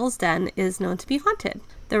if Devil's Den is known to be haunted.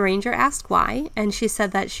 The ranger asked why, and she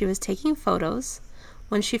said that she was taking photos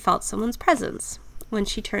when she felt someone's presence. When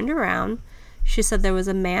she turned around, she said there was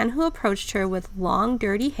a man who approached her with long,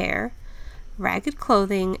 dirty hair, ragged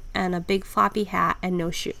clothing, and a big floppy hat and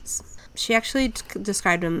no shoes. She actually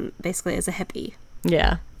described him basically as a hippie.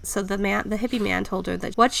 Yeah. So the hippie man told her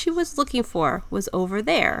that what she was looking for was over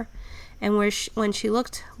there, and when she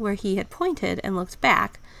looked where he had pointed and looked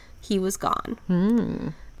back, he was gone.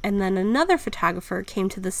 And then another photographer came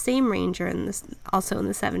to the same ranger also in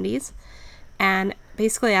the 70s, and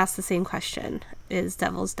basically asked the same question: is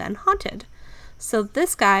Devil's Den haunted? So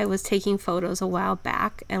this guy was taking photos a while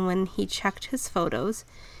back, and when he checked his photos,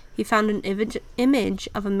 he found an image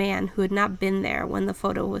of a man who had not been there when the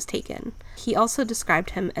photo was taken. He also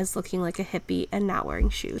described him as looking like a hippie and not wearing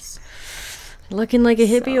shoes. Looking like a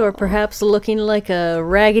hippie, or perhaps looking like a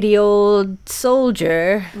raggedy old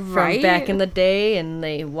soldier from Right? back in the day, and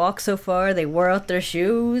they walk so far, they wore out their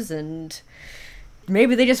shoes, and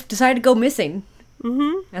maybe they just decided to go missing.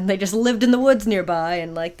 Mm-hmm. And they just lived in the woods nearby,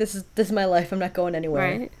 and like, this is my life, I'm not going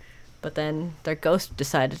anywhere. Right. But then their ghost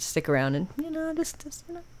decided to stick around, and, just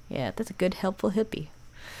yeah, that's a good, helpful hippie.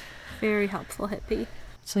 Very helpful hippie.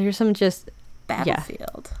 So here's some just...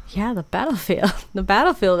 Battlefield. Yeah, the battlefield. The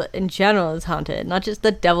battlefield in general is haunted. Not just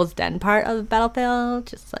the Devil's Den part of the battlefield,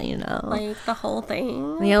 just so you know. Like the whole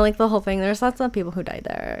thing. Yeah, like the whole thing. There's lots of people who died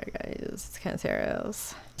there, guys. It's kind of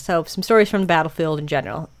serious. So, some stories from the battlefield in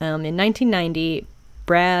general. In 1990,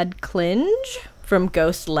 Brad Klinge from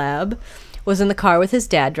Ghost Lab was in the car with his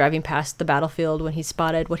dad driving past the battlefield when he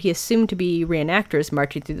spotted what he assumed to be reenactors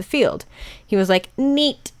marching through the field. He was like,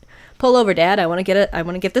 "Neat. Pull over, Dad. I want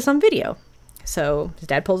to get this on video." So his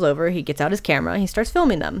dad pulls over, he gets out his camera, he starts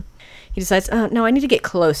filming them. He decides, no, I need to get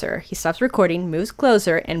closer. He stops recording, moves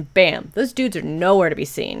closer, and bam, those dudes are nowhere to be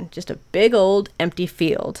seen. Just a big old empty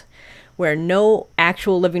field where no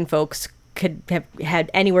actual living folks could have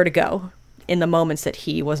had anywhere to go in the moments that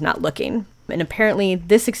he was not looking. And apparently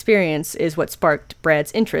this experience is what sparked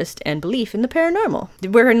Brad's interest and belief in the paranormal.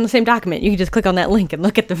 We're in the same document. You can just click on that link and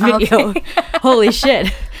look at the video. Okay. Holy shit.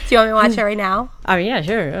 Do you want me to watch it right now? Oh, yeah,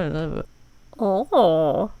 sure.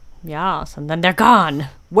 Oh. Yes, and then they're gone.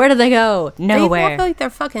 Where do they go? Nowhere. They walk like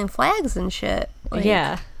they're fucking flags and shit. Like,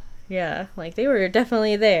 Yeah. Like they were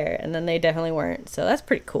definitely there, and then they definitely weren't. So that's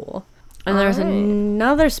pretty cool. And there's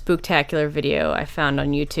another spooktacular video I found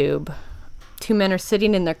on YouTube. Two men are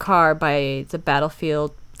sitting in their car by the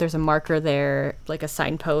battlefield. There's a marker there, like a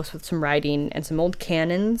signpost with some writing and some old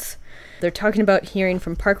cannons. They're talking about hearing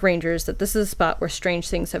from park rangers that this is a spot where strange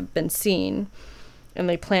things have been seen, and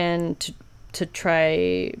they plan to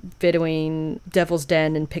try videoing Devil's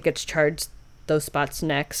Den and Pickett's Charge those spots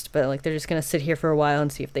next, but like they're just gonna sit here for a while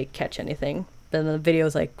and see if they catch anything. Then the video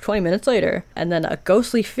is like 20 minutes later, and then a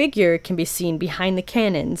ghostly figure can be seen behind the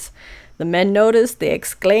cannons. The men notice, they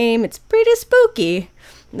exclaim, "It's pretty spooky."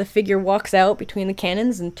 And the figure walks out between the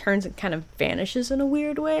cannons and turns and kind of vanishes in a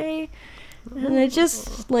weird way. And it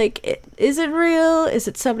just, like, is it real? Is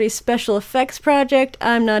it somebody's special effects project?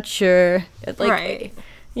 I'm not sure. Right.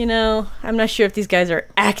 I'm not sure if these guys are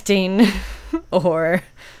acting or,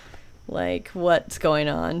 like, what's going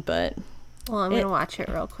on, but... Well, I'm going to watch it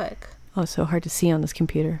real quick. Oh, it's so hard to see on this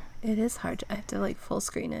computer. It is hard. I have to, like, full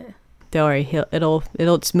screen it. Don't worry,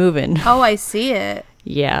 it's moving. Oh, I see it.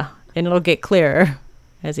 Yeah, and it'll get clearer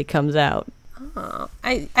as he comes out. Oh,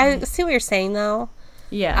 I see what you're saying, though.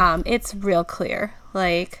 Yeah. It's real clear.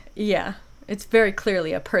 Like... Yeah, it's very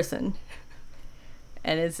clearly a person.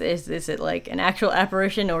 And is it like an actual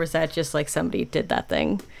apparition, or is that just like somebody did that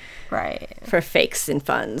thing? Right. For fakes and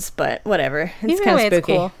funds, but whatever. It's Either kind way, of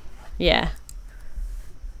spooky. it's cool. Yeah.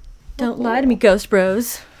 Don't lie to me, ghost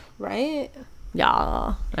bros. Right? Yeah.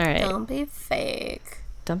 All right. Don't be fake.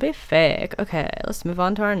 Don't be fake. Okay, let's move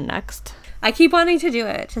on to our next. I keep wanting to do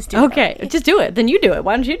it. Just do it. Okay, just do it. Then you do it.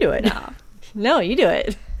 Why don't you do it? No. No, you do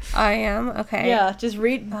it. I am? Okay. Yeah, just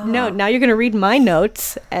read. No, now you're going to read my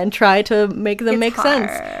notes and try to make them make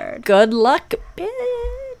sense. Good luck,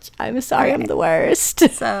 bitch. I'm sorry, I'm the worst.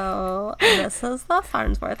 So this is the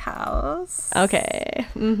Farnsworth house. Okay.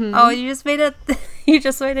 Mm-hmm. Oh, you just made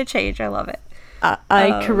a change. I love it.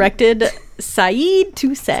 I corrected Saeed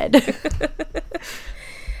to said.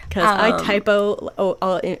 Because I typo. Oh,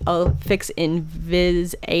 I'll fix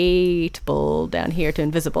invisable down here to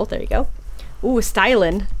invisible. There you go. Ooh,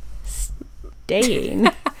 styling. Staying.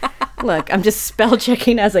 Look, I'm just spell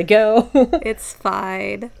checking as I go. It's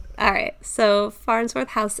fine. All right. So Farnsworth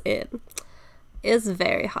House Inn is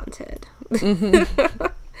very haunted. Mm-hmm.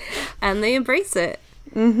 And they embrace it.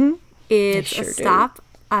 Mm-hmm. It's a stop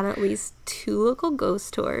on at least 2 local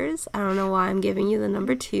ghost tours. I don't know why I'm giving you the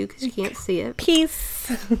number 2 because you can't see it. Peace.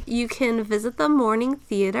 You can visit the Morning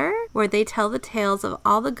Theater, where they tell the tales of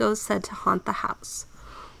all the ghosts said to haunt the house.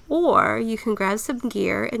 Or you can grab some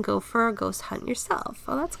gear and go for a ghost hunt yourself.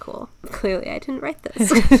 Oh, that's cool. Clearly, I didn't write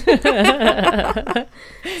this.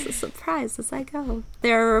 It's a surprise as I go.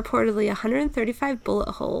 There are reportedly 135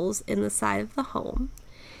 bullet holes in the side of the home,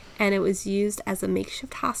 and it was used as a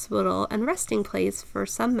makeshift hospital and resting place for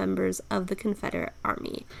some members of the Confederate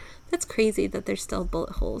Army. That's crazy that there's still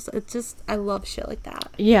bullet holes. It's just, I love shit like that.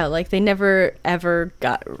 Yeah, like they never ever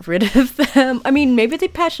got rid of them. I mean, maybe they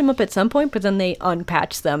patched them up at some point, but then they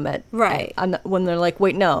unpatched them when they're like,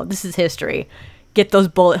 wait, no, this is history. Get those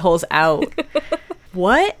bullet holes out.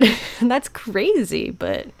 What? That's crazy,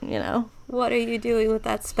 but, you know. What are you doing with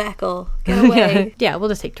that spackle? Get away. Yeah, we'll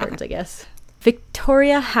just take turns, I guess.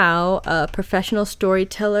 Victoria Howe, a professional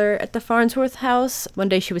storyteller at the Farnsworth house. One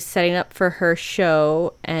day she was setting up for her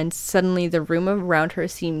show, and suddenly the room around her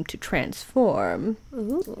seemed to transform.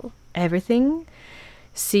 Ooh. Everything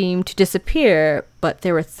seemed to disappear, but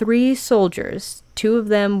there were 3 soldiers. 2 of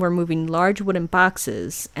them were moving large wooden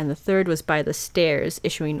boxes, and the third was by the stairs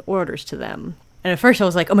issuing orders to them. And at first I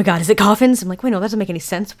was like, oh my god, is it coffins? I'm like, wait, no, that doesn't make any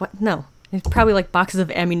sense. What? No. It's probably like boxes of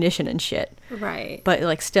ammunition and shit. Right. But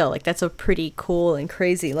like still, like that's a pretty cool and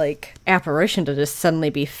crazy like apparition to just suddenly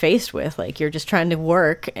be faced with. Like you're just trying to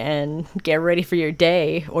work and get ready for your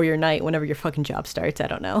day or your night whenever your fucking job starts. I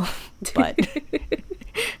don't know. But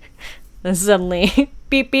then suddenly,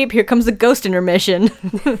 beep beep, here comes the ghost intermission.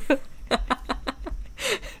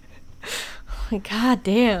 Like, god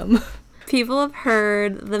damn. People have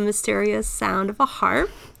heard the mysterious sound of a harp.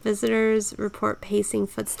 Visitors report pacing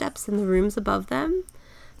footsteps in the rooms above them.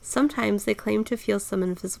 Sometimes they claim to feel some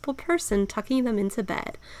invisible person tucking them into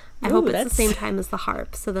bed. I hope it's the same time as the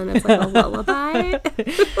harp, so then it's like a lullaby.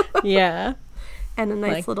 Yeah. And a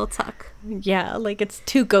nice little tuck. Yeah, like it's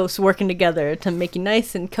 2 ghosts working together to make you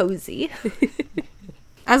nice and cozy.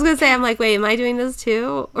 I was going to say, I'm like, wait, am I doing this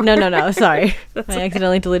too? No, sorry. I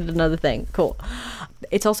accidentally deleted another thing. Cool.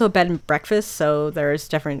 It's also a bed and breakfast, so there's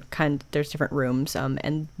different rooms.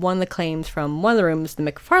 And one of the claims from one of the rooms, the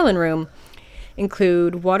McFarlane room,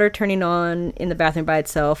 include water turning on in the bathroom by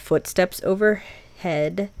itself, footsteps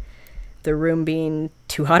overhead, the room being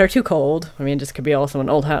too hot or too cold. I mean, this could be also an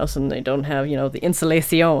old house and they don't have, the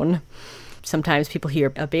insulation. Sometimes people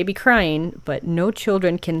hear a baby crying, but no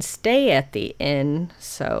children can stay at the inn,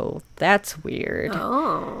 so that's weird.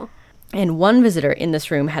 Oh. And one visitor in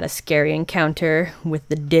this room had a scary encounter with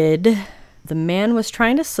the dead. The man was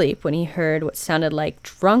trying to sleep when he heard what sounded like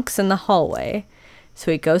drunks in the hallway.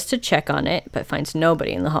 So he goes to check on it, but finds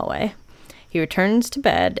nobody in the hallway. He returns to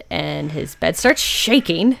bed, and his bed starts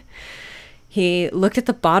shaking. He looked at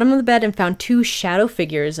the bottom of the bed and found 2 shadow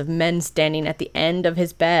figures of men standing at the end of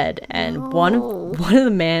his bed. And one of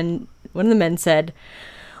the men said,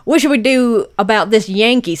 "What should we do about this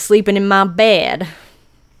Yankee sleeping in my bed?"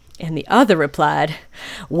 And the other replied,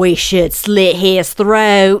 "We should slit his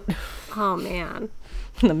throat." Oh, man.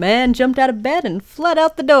 The man jumped out of bed and fled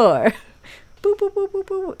out the door. Boop, boop, boop, boop,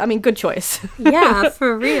 boop. I mean, good choice. Yeah,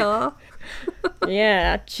 for real.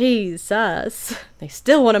 Yeah, Jesus. They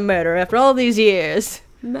still want to murder after all these years.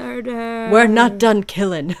 Murder. We're not done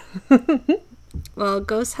killing. Well,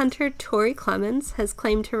 ghost hunter Tori Clemens has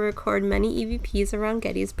claimed to record many EVPs around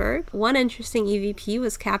Gettysburg. One interesting EVP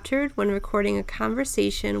was captured when recording a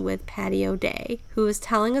conversation with Patty O'Day, who was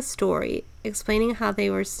telling a story, explaining how they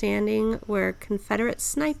were standing where Confederate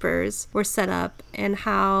snipers were set up and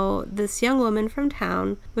how this young woman from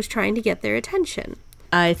town was trying to get their attention.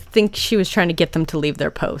 I think she was trying to get them to leave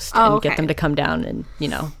their post and get them to come down and,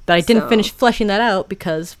 but I didn't finish fleshing that out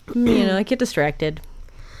because, I get distracted.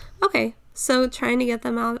 Okay. So trying to get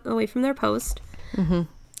them out away from their post. Mm-hmm.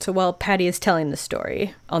 So while Patty is telling the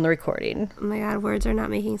story on the recording. Oh my god, words are not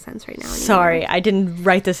making sense right now anymore. Sorry, I didn't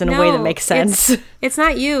write this in a way that makes sense. It's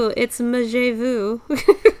not you, it's me vu.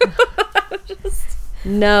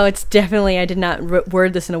 No, it's definitely, I did not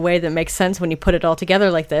word this in a way that makes sense when you put it all together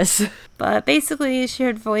like this. But basically, she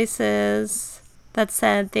heard voices that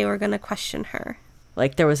said they were going to question her.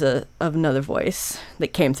 Like there was another voice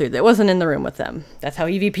that came through that wasn't in the room with them. That's how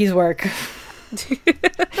EVPs work.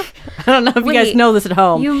 I don't know if you guys know this at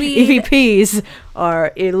home. You mean EVPs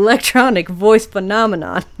are electronic voice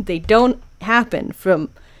phenomenon. They don't happen from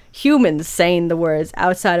humans saying the words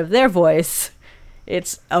outside of their voice.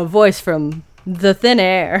 It's a voice from the thin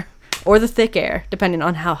air or the thick air, depending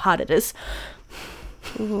on how hot it is.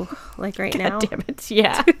 Ooh, like right God now? Damn it,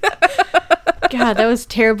 yeah. God, that was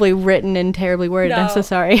terribly written and terribly worded. No, I'm so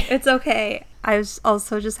sorry. It's okay. I was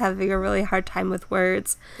also just having a really hard time with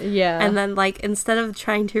words. Yeah. And then, like, instead of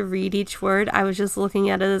trying to read each word, I was just looking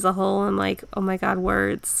at it as a whole and like, oh my God,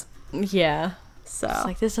 words. Yeah. So. It's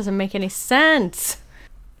like, this doesn't make any sense.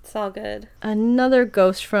 It's all good. Another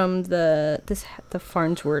ghost from the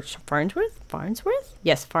Farnsworth?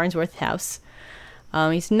 Yes, Farnsworth house.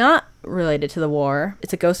 He's not related to the war.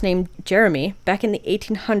 It's a ghost named Jeremy. Back in the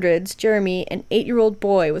 1800s, Jeremy, an 8-year-old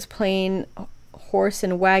boy, was playing horse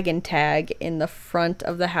and wagon tag in the front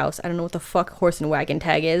of the house. I don't know what the fuck horse and wagon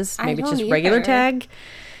tag is. Maybe it's just regular tag.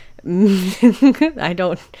 I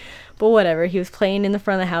don't. But whatever. He was playing in the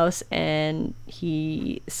front of the house and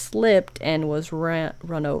he slipped and was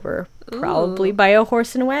run over. Probably by a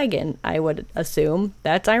horse and wagon, I would assume.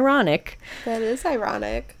 That's ironic. That is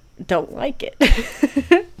ironic. Don't like it.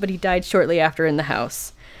 But he died shortly after in the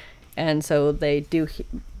house. And so they do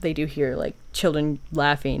hear like children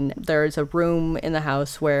laughing. There's a room in the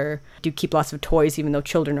house where you keep lots of toys, even though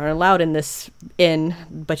children aren't allowed in this inn,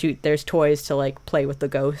 but there's toys to like play with the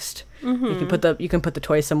ghost. Mm-hmm. You can put the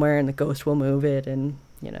toy somewhere and the ghost will move it, and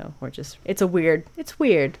it's weird.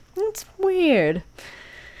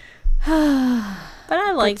 But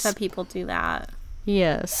I like that people do that.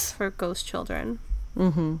 Yes. For ghost children.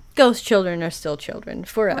 Mm-hmm. Ghost children are still children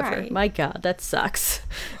forever. Right. My God, that sucks.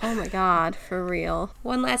 Oh my God, for real.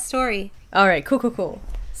 One last story. All right, cool.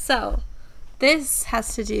 So, this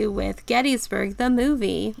has to do with Gettysburg, the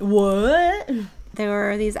movie. What? There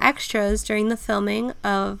were these extras during the filming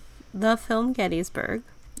of the film Gettysburg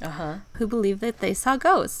who believed that they saw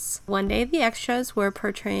ghosts. One day, the extras were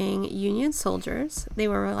portraying Union soldiers. They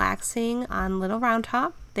were relaxing on Little Round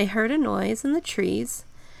Top. They heard a noise in the trees,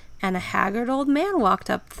 and a haggard old man walked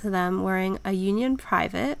up to them wearing a Union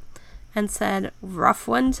private and said, "Rough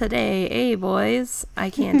one today, eh, boys?" I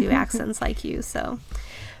can't do accents like you, so.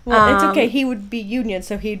 Well, it's okay. He would be Union,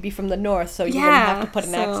 so he'd be from the north, so you wouldn't have to put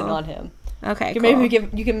an accent on him. Okay, cool.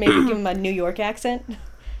 You can maybe give him a New York accent.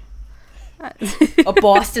 A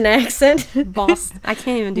Boston accent. Boston. I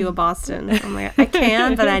can't even do a Boston. Oh my God. I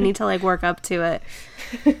can, but I need to like work up to it.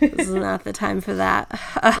 This is not the time for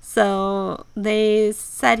that. So they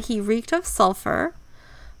said he reeked of sulfur,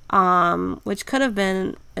 which could have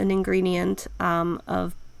been an ingredient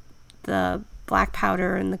of the black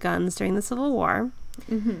powder in the guns during the Civil War,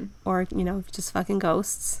 or just fucking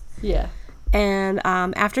ghosts. Yeah. And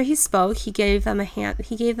after he spoke, he gave them a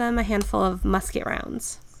handful of musket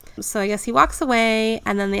rounds. So I guess he walks away,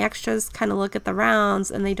 and then the extras kind of look at the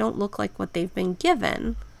rounds, and they don't look like what they've been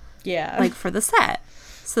given. Yeah. Like for the set.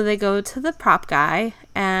 So they go to the prop guy,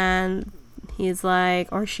 and he's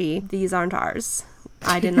like, or she, "These aren't ours.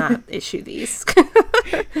 I did not issue these."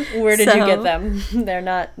 Where did you get them? They're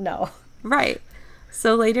not, no. Right.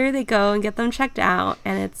 So later they go and get them checked out,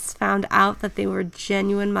 and it's found out that they were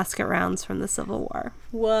genuine musket rounds from the Civil War.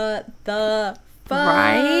 What the fuck?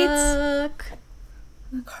 Right?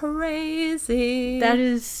 Crazy. That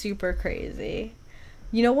is super crazy.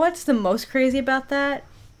 You know what's the most crazy about that?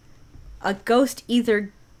 A ghost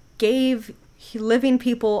either gave living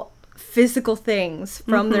people physical things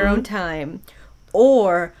from their own time,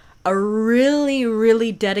 or a really,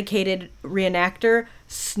 really dedicated reenactor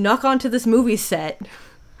snuck onto this movie set.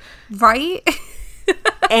 Right?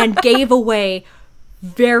 And gave away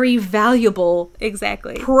very valuable,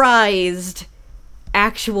 exactly, prized,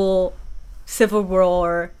 actual Civil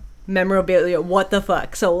War memorabilia. What the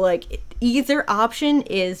fuck? So, like, either option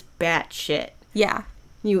is batshit. Yeah.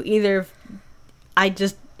 You either... I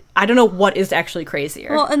don't know what is actually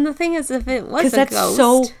crazier. Well, and the thing is, if it was a ghost... Because that's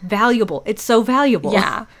so valuable. It's so valuable.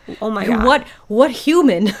 Yeah. Oh my God. What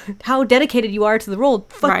human, how dedicated you are to the role,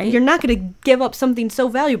 right. You're not going to give up something so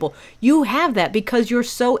valuable. You have that because you're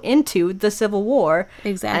so into the Civil War.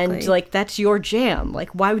 Exactly. And, like, that's your jam. Like,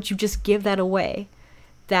 why would you just give that away?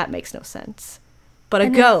 That makes no sense. But a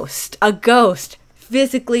ghost,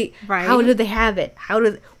 physically, Right. how did they have it?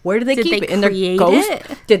 Where did they Did keep they it? In their create ghost?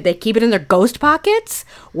 it? Did they keep it in their ghost pockets?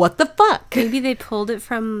 What the fuck? Maybe they pulled it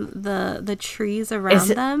from the trees around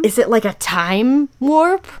them. Is it like a time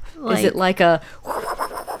warp? Is it Like- like a...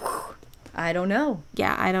 I don't know.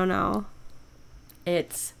 Yeah, I don't know.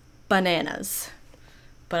 It's bananas.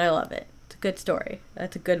 But I love it. It's a good story.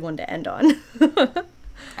 That's a good one to end on.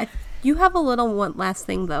 You have a little one last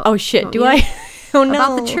thing though. Oh shit, don't do you? I? Oh no.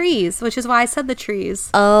 About the trees, which is why I said the trees.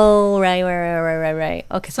 Oh, right.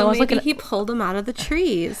 Okay, so I was maybe looking he pulled them out of the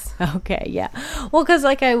trees. Okay, yeah. Well, because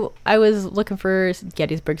like I was looking for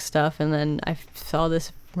Gettysburg stuff, and then I saw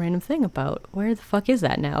this random thing about where the fuck is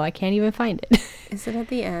that now? I can't even find it. Is it at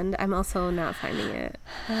the end? I'm also not finding it.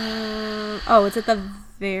 Oh, it's at the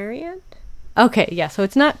very end? Okay, yeah. So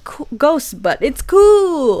it's not ghosts, but it's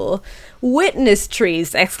cool. Witness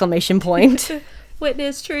trees! Exclamation point.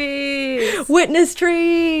 Witness trees. Witness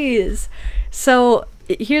trees. So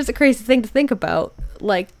here's the crazy thing to think about.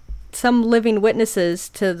 Like, some living witnesses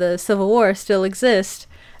to the Civil War still exist.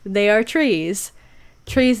 They are trees.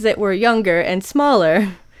 Trees that were younger and smaller.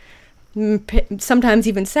 Sometimes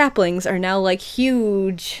even saplings are now like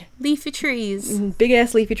huge, Leafy trees. big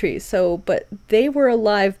ass leafy trees. So, but they were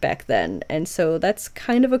alive back then. And so that's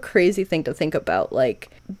kind of a crazy thing to think about. Like,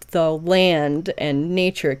 the land and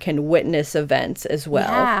nature can witness events as well.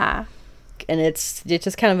 Yeah. And it's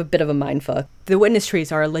just kind of a bit of a mindfuck. The witness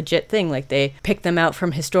trees are a legit thing. Like, they pick them out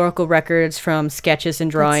from historical records, from sketches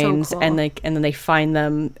and drawings, so cool. and then they find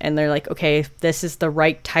them, and they're like, okay, this is the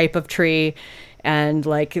right type of tree, and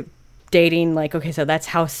like dating, like, okay, so that's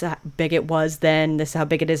how big it was then. This is how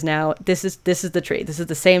big it is now. This is the tree. This is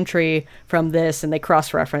the same tree from this, and they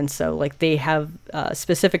cross-reference. So like they have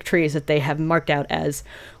specific trees that they have marked out as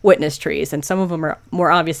witness trees, and some of them are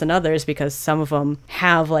more obvious than others because some of them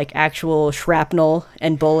have like actual shrapnel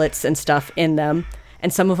and bullets and stuff in them,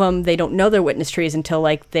 and some of them they don't know they're witness trees until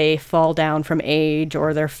like they fall down from age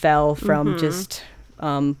or they're fell from just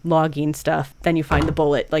logging stuff. Then you find the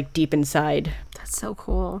bullet like deep inside. That's so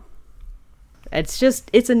cool.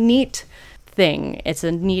 It's a neat thing.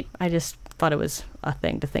 I just thought it was a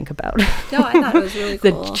thing to think about. No, I thought it was really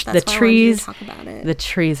cool. That's why I wanted trees, to talk about it. the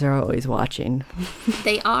trees are always watching.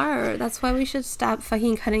 They are. That's why we should stop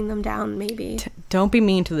fucking cutting them down, maybe. Don't be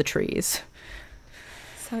mean to the trees.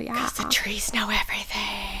 So, yeah. 'Cause the trees know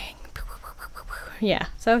everything. Yeah,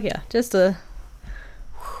 so yeah, just to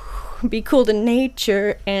be cool to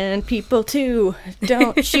nature and people too.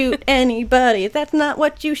 Don't shoot anybody. That's not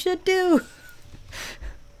what you should do.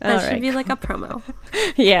 That should be like a promo.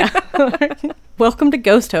 Yeah. Welcome to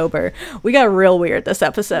GhostHober. We got real weird this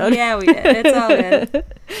episode. Yeah, we did. It's all good.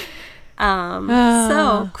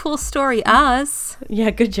 So, cool story, us. Yeah,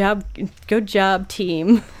 good job. Good job,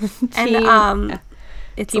 team. And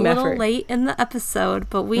it's team a little effort. late in the episode,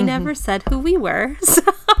 but we never said who we were. So.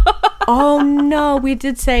 Oh no, we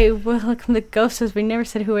did say welcome to GhostHober. We never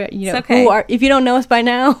said who we are. You know, It's okay. who are, if you don't know us by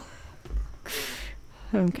now.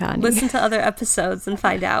 I'm Connie. Listen to other episodes and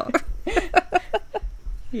find out.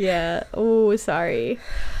 Yeah. Oh, sorry.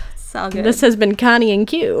 It's all good. This has been Connie and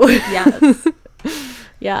Q. Yes,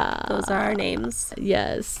 Yeah. those are our names.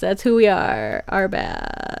 Yes, that's who we are. Our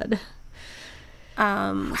bad.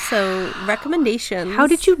 So recommendations. How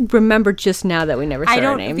did you remember just now that we never said I our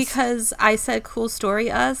don't names? because I said cool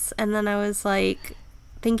story us, and then I was like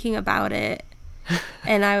thinking about it,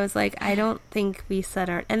 and I was like, I don't think we said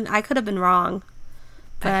our, and I could have been wrong,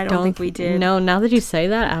 but I don't think we did. No, now that you say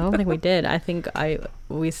that, I don't think we did. I think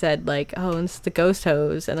we said like, oh, and it's the ghost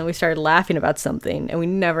hose, and then we started laughing about something, and we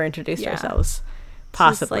never introduced Yeah. ourselves. Just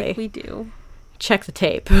Possibly. like we do. Check the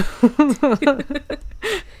tape.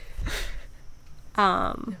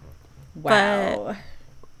 Wow.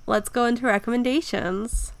 Let's go into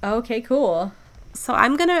recommendations. Okay, cool. So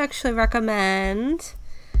I'm gonna actually recommend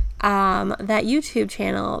that YouTube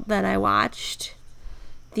channel that I watched,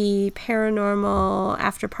 the Paranormal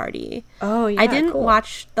After Party. Oh, yeah. I didn't cool.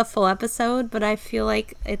 watch the full episode, but I feel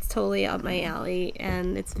like it's totally up my alley,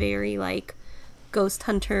 and it's very like Ghost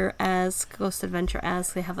Hunter-esque, Ghost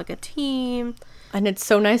Adventure-esque. They have like a team. And it's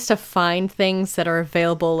so nice to find things that are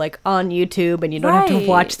available like on YouTube, and you don't have to Right.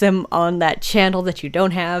 watch them on that channel that you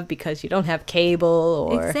don't have because you don't have cable,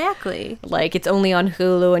 or Exactly. like it's only on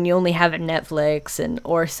Hulu and you only have it Netflix, and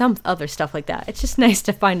or some other stuff like that. It's just nice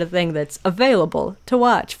to find a thing that's available to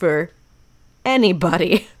watch for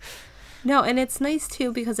anybody. No, and it's nice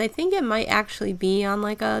too because I think it might actually be on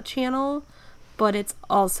like a channel, but it's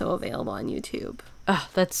also available on YouTube. Oh,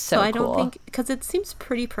 that's so I cool. don't think, because it seems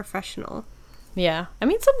pretty professional. Yeah. I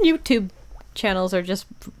mean, some YouTube channels are just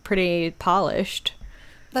pretty polished.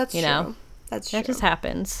 That's You true. know, That's true. That just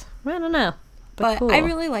happens. I don't know. But cool. I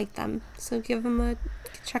really like them, so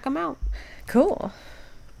check them out. Cool.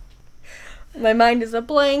 My mind is a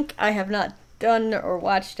blank. I have not done or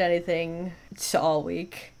watched anything all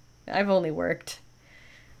week. I've only worked.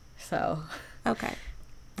 So. Okay.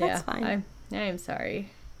 That's fine. I am sorry.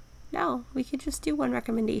 No, we could just do one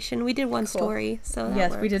recommendation. We did one story, so that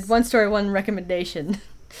yes, works. we did one story, one recommendation.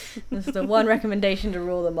 This is the one recommendation to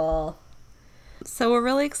rule them all. So we're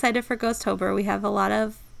really excited for GhostHober. We have a lot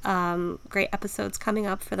of great episodes coming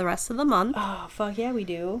up for the rest of the month. Oh, fuck yeah, we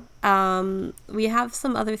do. We have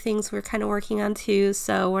some other things we're kind of working on too,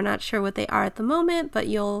 so we're not sure what they are at the moment, but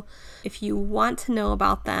if you want to know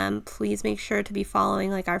about them, please make sure to be following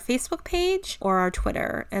like our Facebook page or our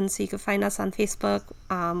Twitter. And so you can find us on Facebook,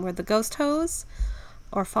 we're the Ghost Hose,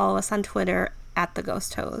 or follow us on Twitter at the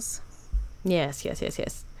Ghost Hose. Yes. You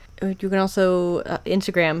can also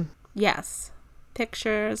Instagram. Yes.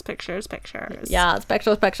 Pictures. Yeah, it's pictures. Yeah.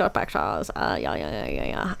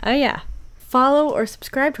 Oh, yeah. Follow or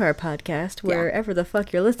subscribe to our podcast wherever the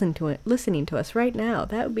fuck you're listening to us right now.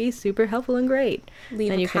 That would be super helpful and great.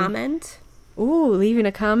 Leave a comment. Leaving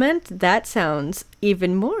a comment? That sounds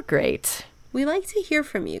even more great. We like to hear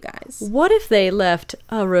from you guys. What if they left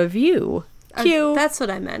a review? That's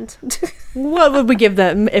what I meant. What would we give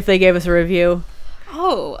them if they gave us a review?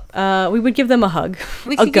 Oh. We would give them a hug.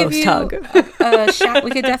 A ghost hug.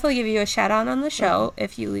 We could definitely give you a shout out on the show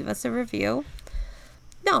if you leave us a review.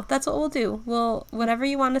 No, that's what we'll do. Whatever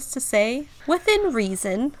you want us to say, within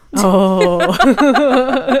reason. Oh.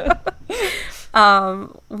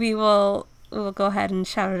 We'll go ahead and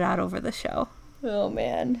shout it out over the show. Oh,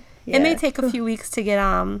 man. Yeah. It may take a few weeks to get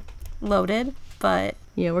loaded, but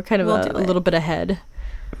yeah, we're kind of a little bit ahead.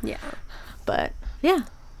 Yeah. But yeah,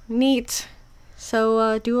 neat.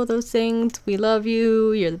 So do all those things. We love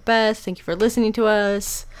you. You're the best. Thank you for listening to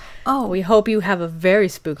us. Oh, we hope you have a very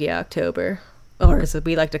spooky October. Or as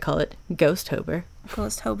we like to call it, GhostHober.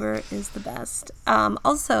 GhostHober is the best.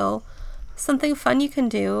 Also, something fun you can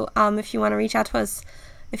do if you want to reach out to us.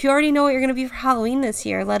 If you already know what you're going to be for Halloween this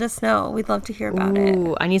year, let us know. We'd love to hear about it.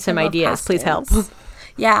 Ooh, I need some ideas. Please help.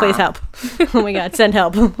 Yeah. Please help. Oh my God, send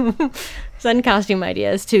help. Send costume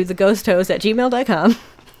ideas to theghosthose@gmail.com.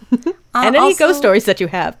 And any ghost stories that you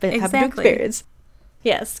have to experience.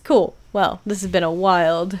 Yes, cool. Well, this has been a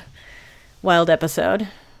wild episode.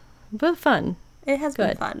 But fun. It has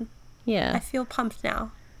been fun. Yeah. I feel pumped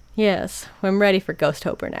now. Yes. I'm ready for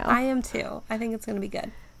GhostHober now. I am too. I think it's going to be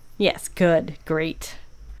good. Yes, good. Great.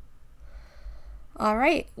 All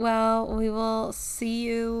right. Well, we will see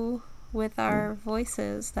you with our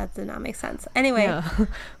voices. That did not make sense. Anyway. Yeah.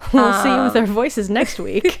 We'll see you with our voices next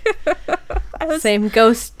week. Same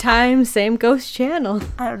ghost time, same ghost channel.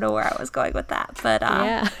 I don't know where I was going with that, but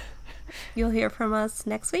yeah. You'll hear from us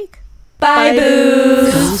next week. Bye,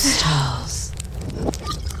 boos. Ghost House.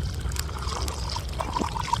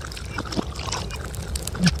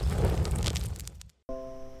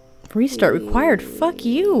 Restart required. Fuck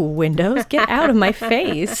you, Windows. Get out of my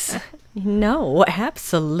face. No,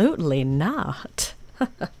 absolutely not.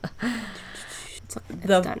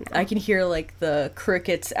 I can hear like the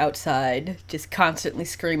crickets outside just constantly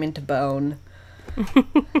screaming to bone.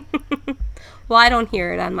 Well, I don't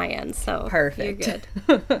hear it on my end, so perfect.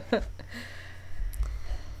 You're good.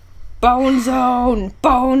 Bone zone!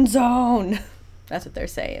 Bone zone! That's what they're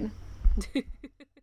saying.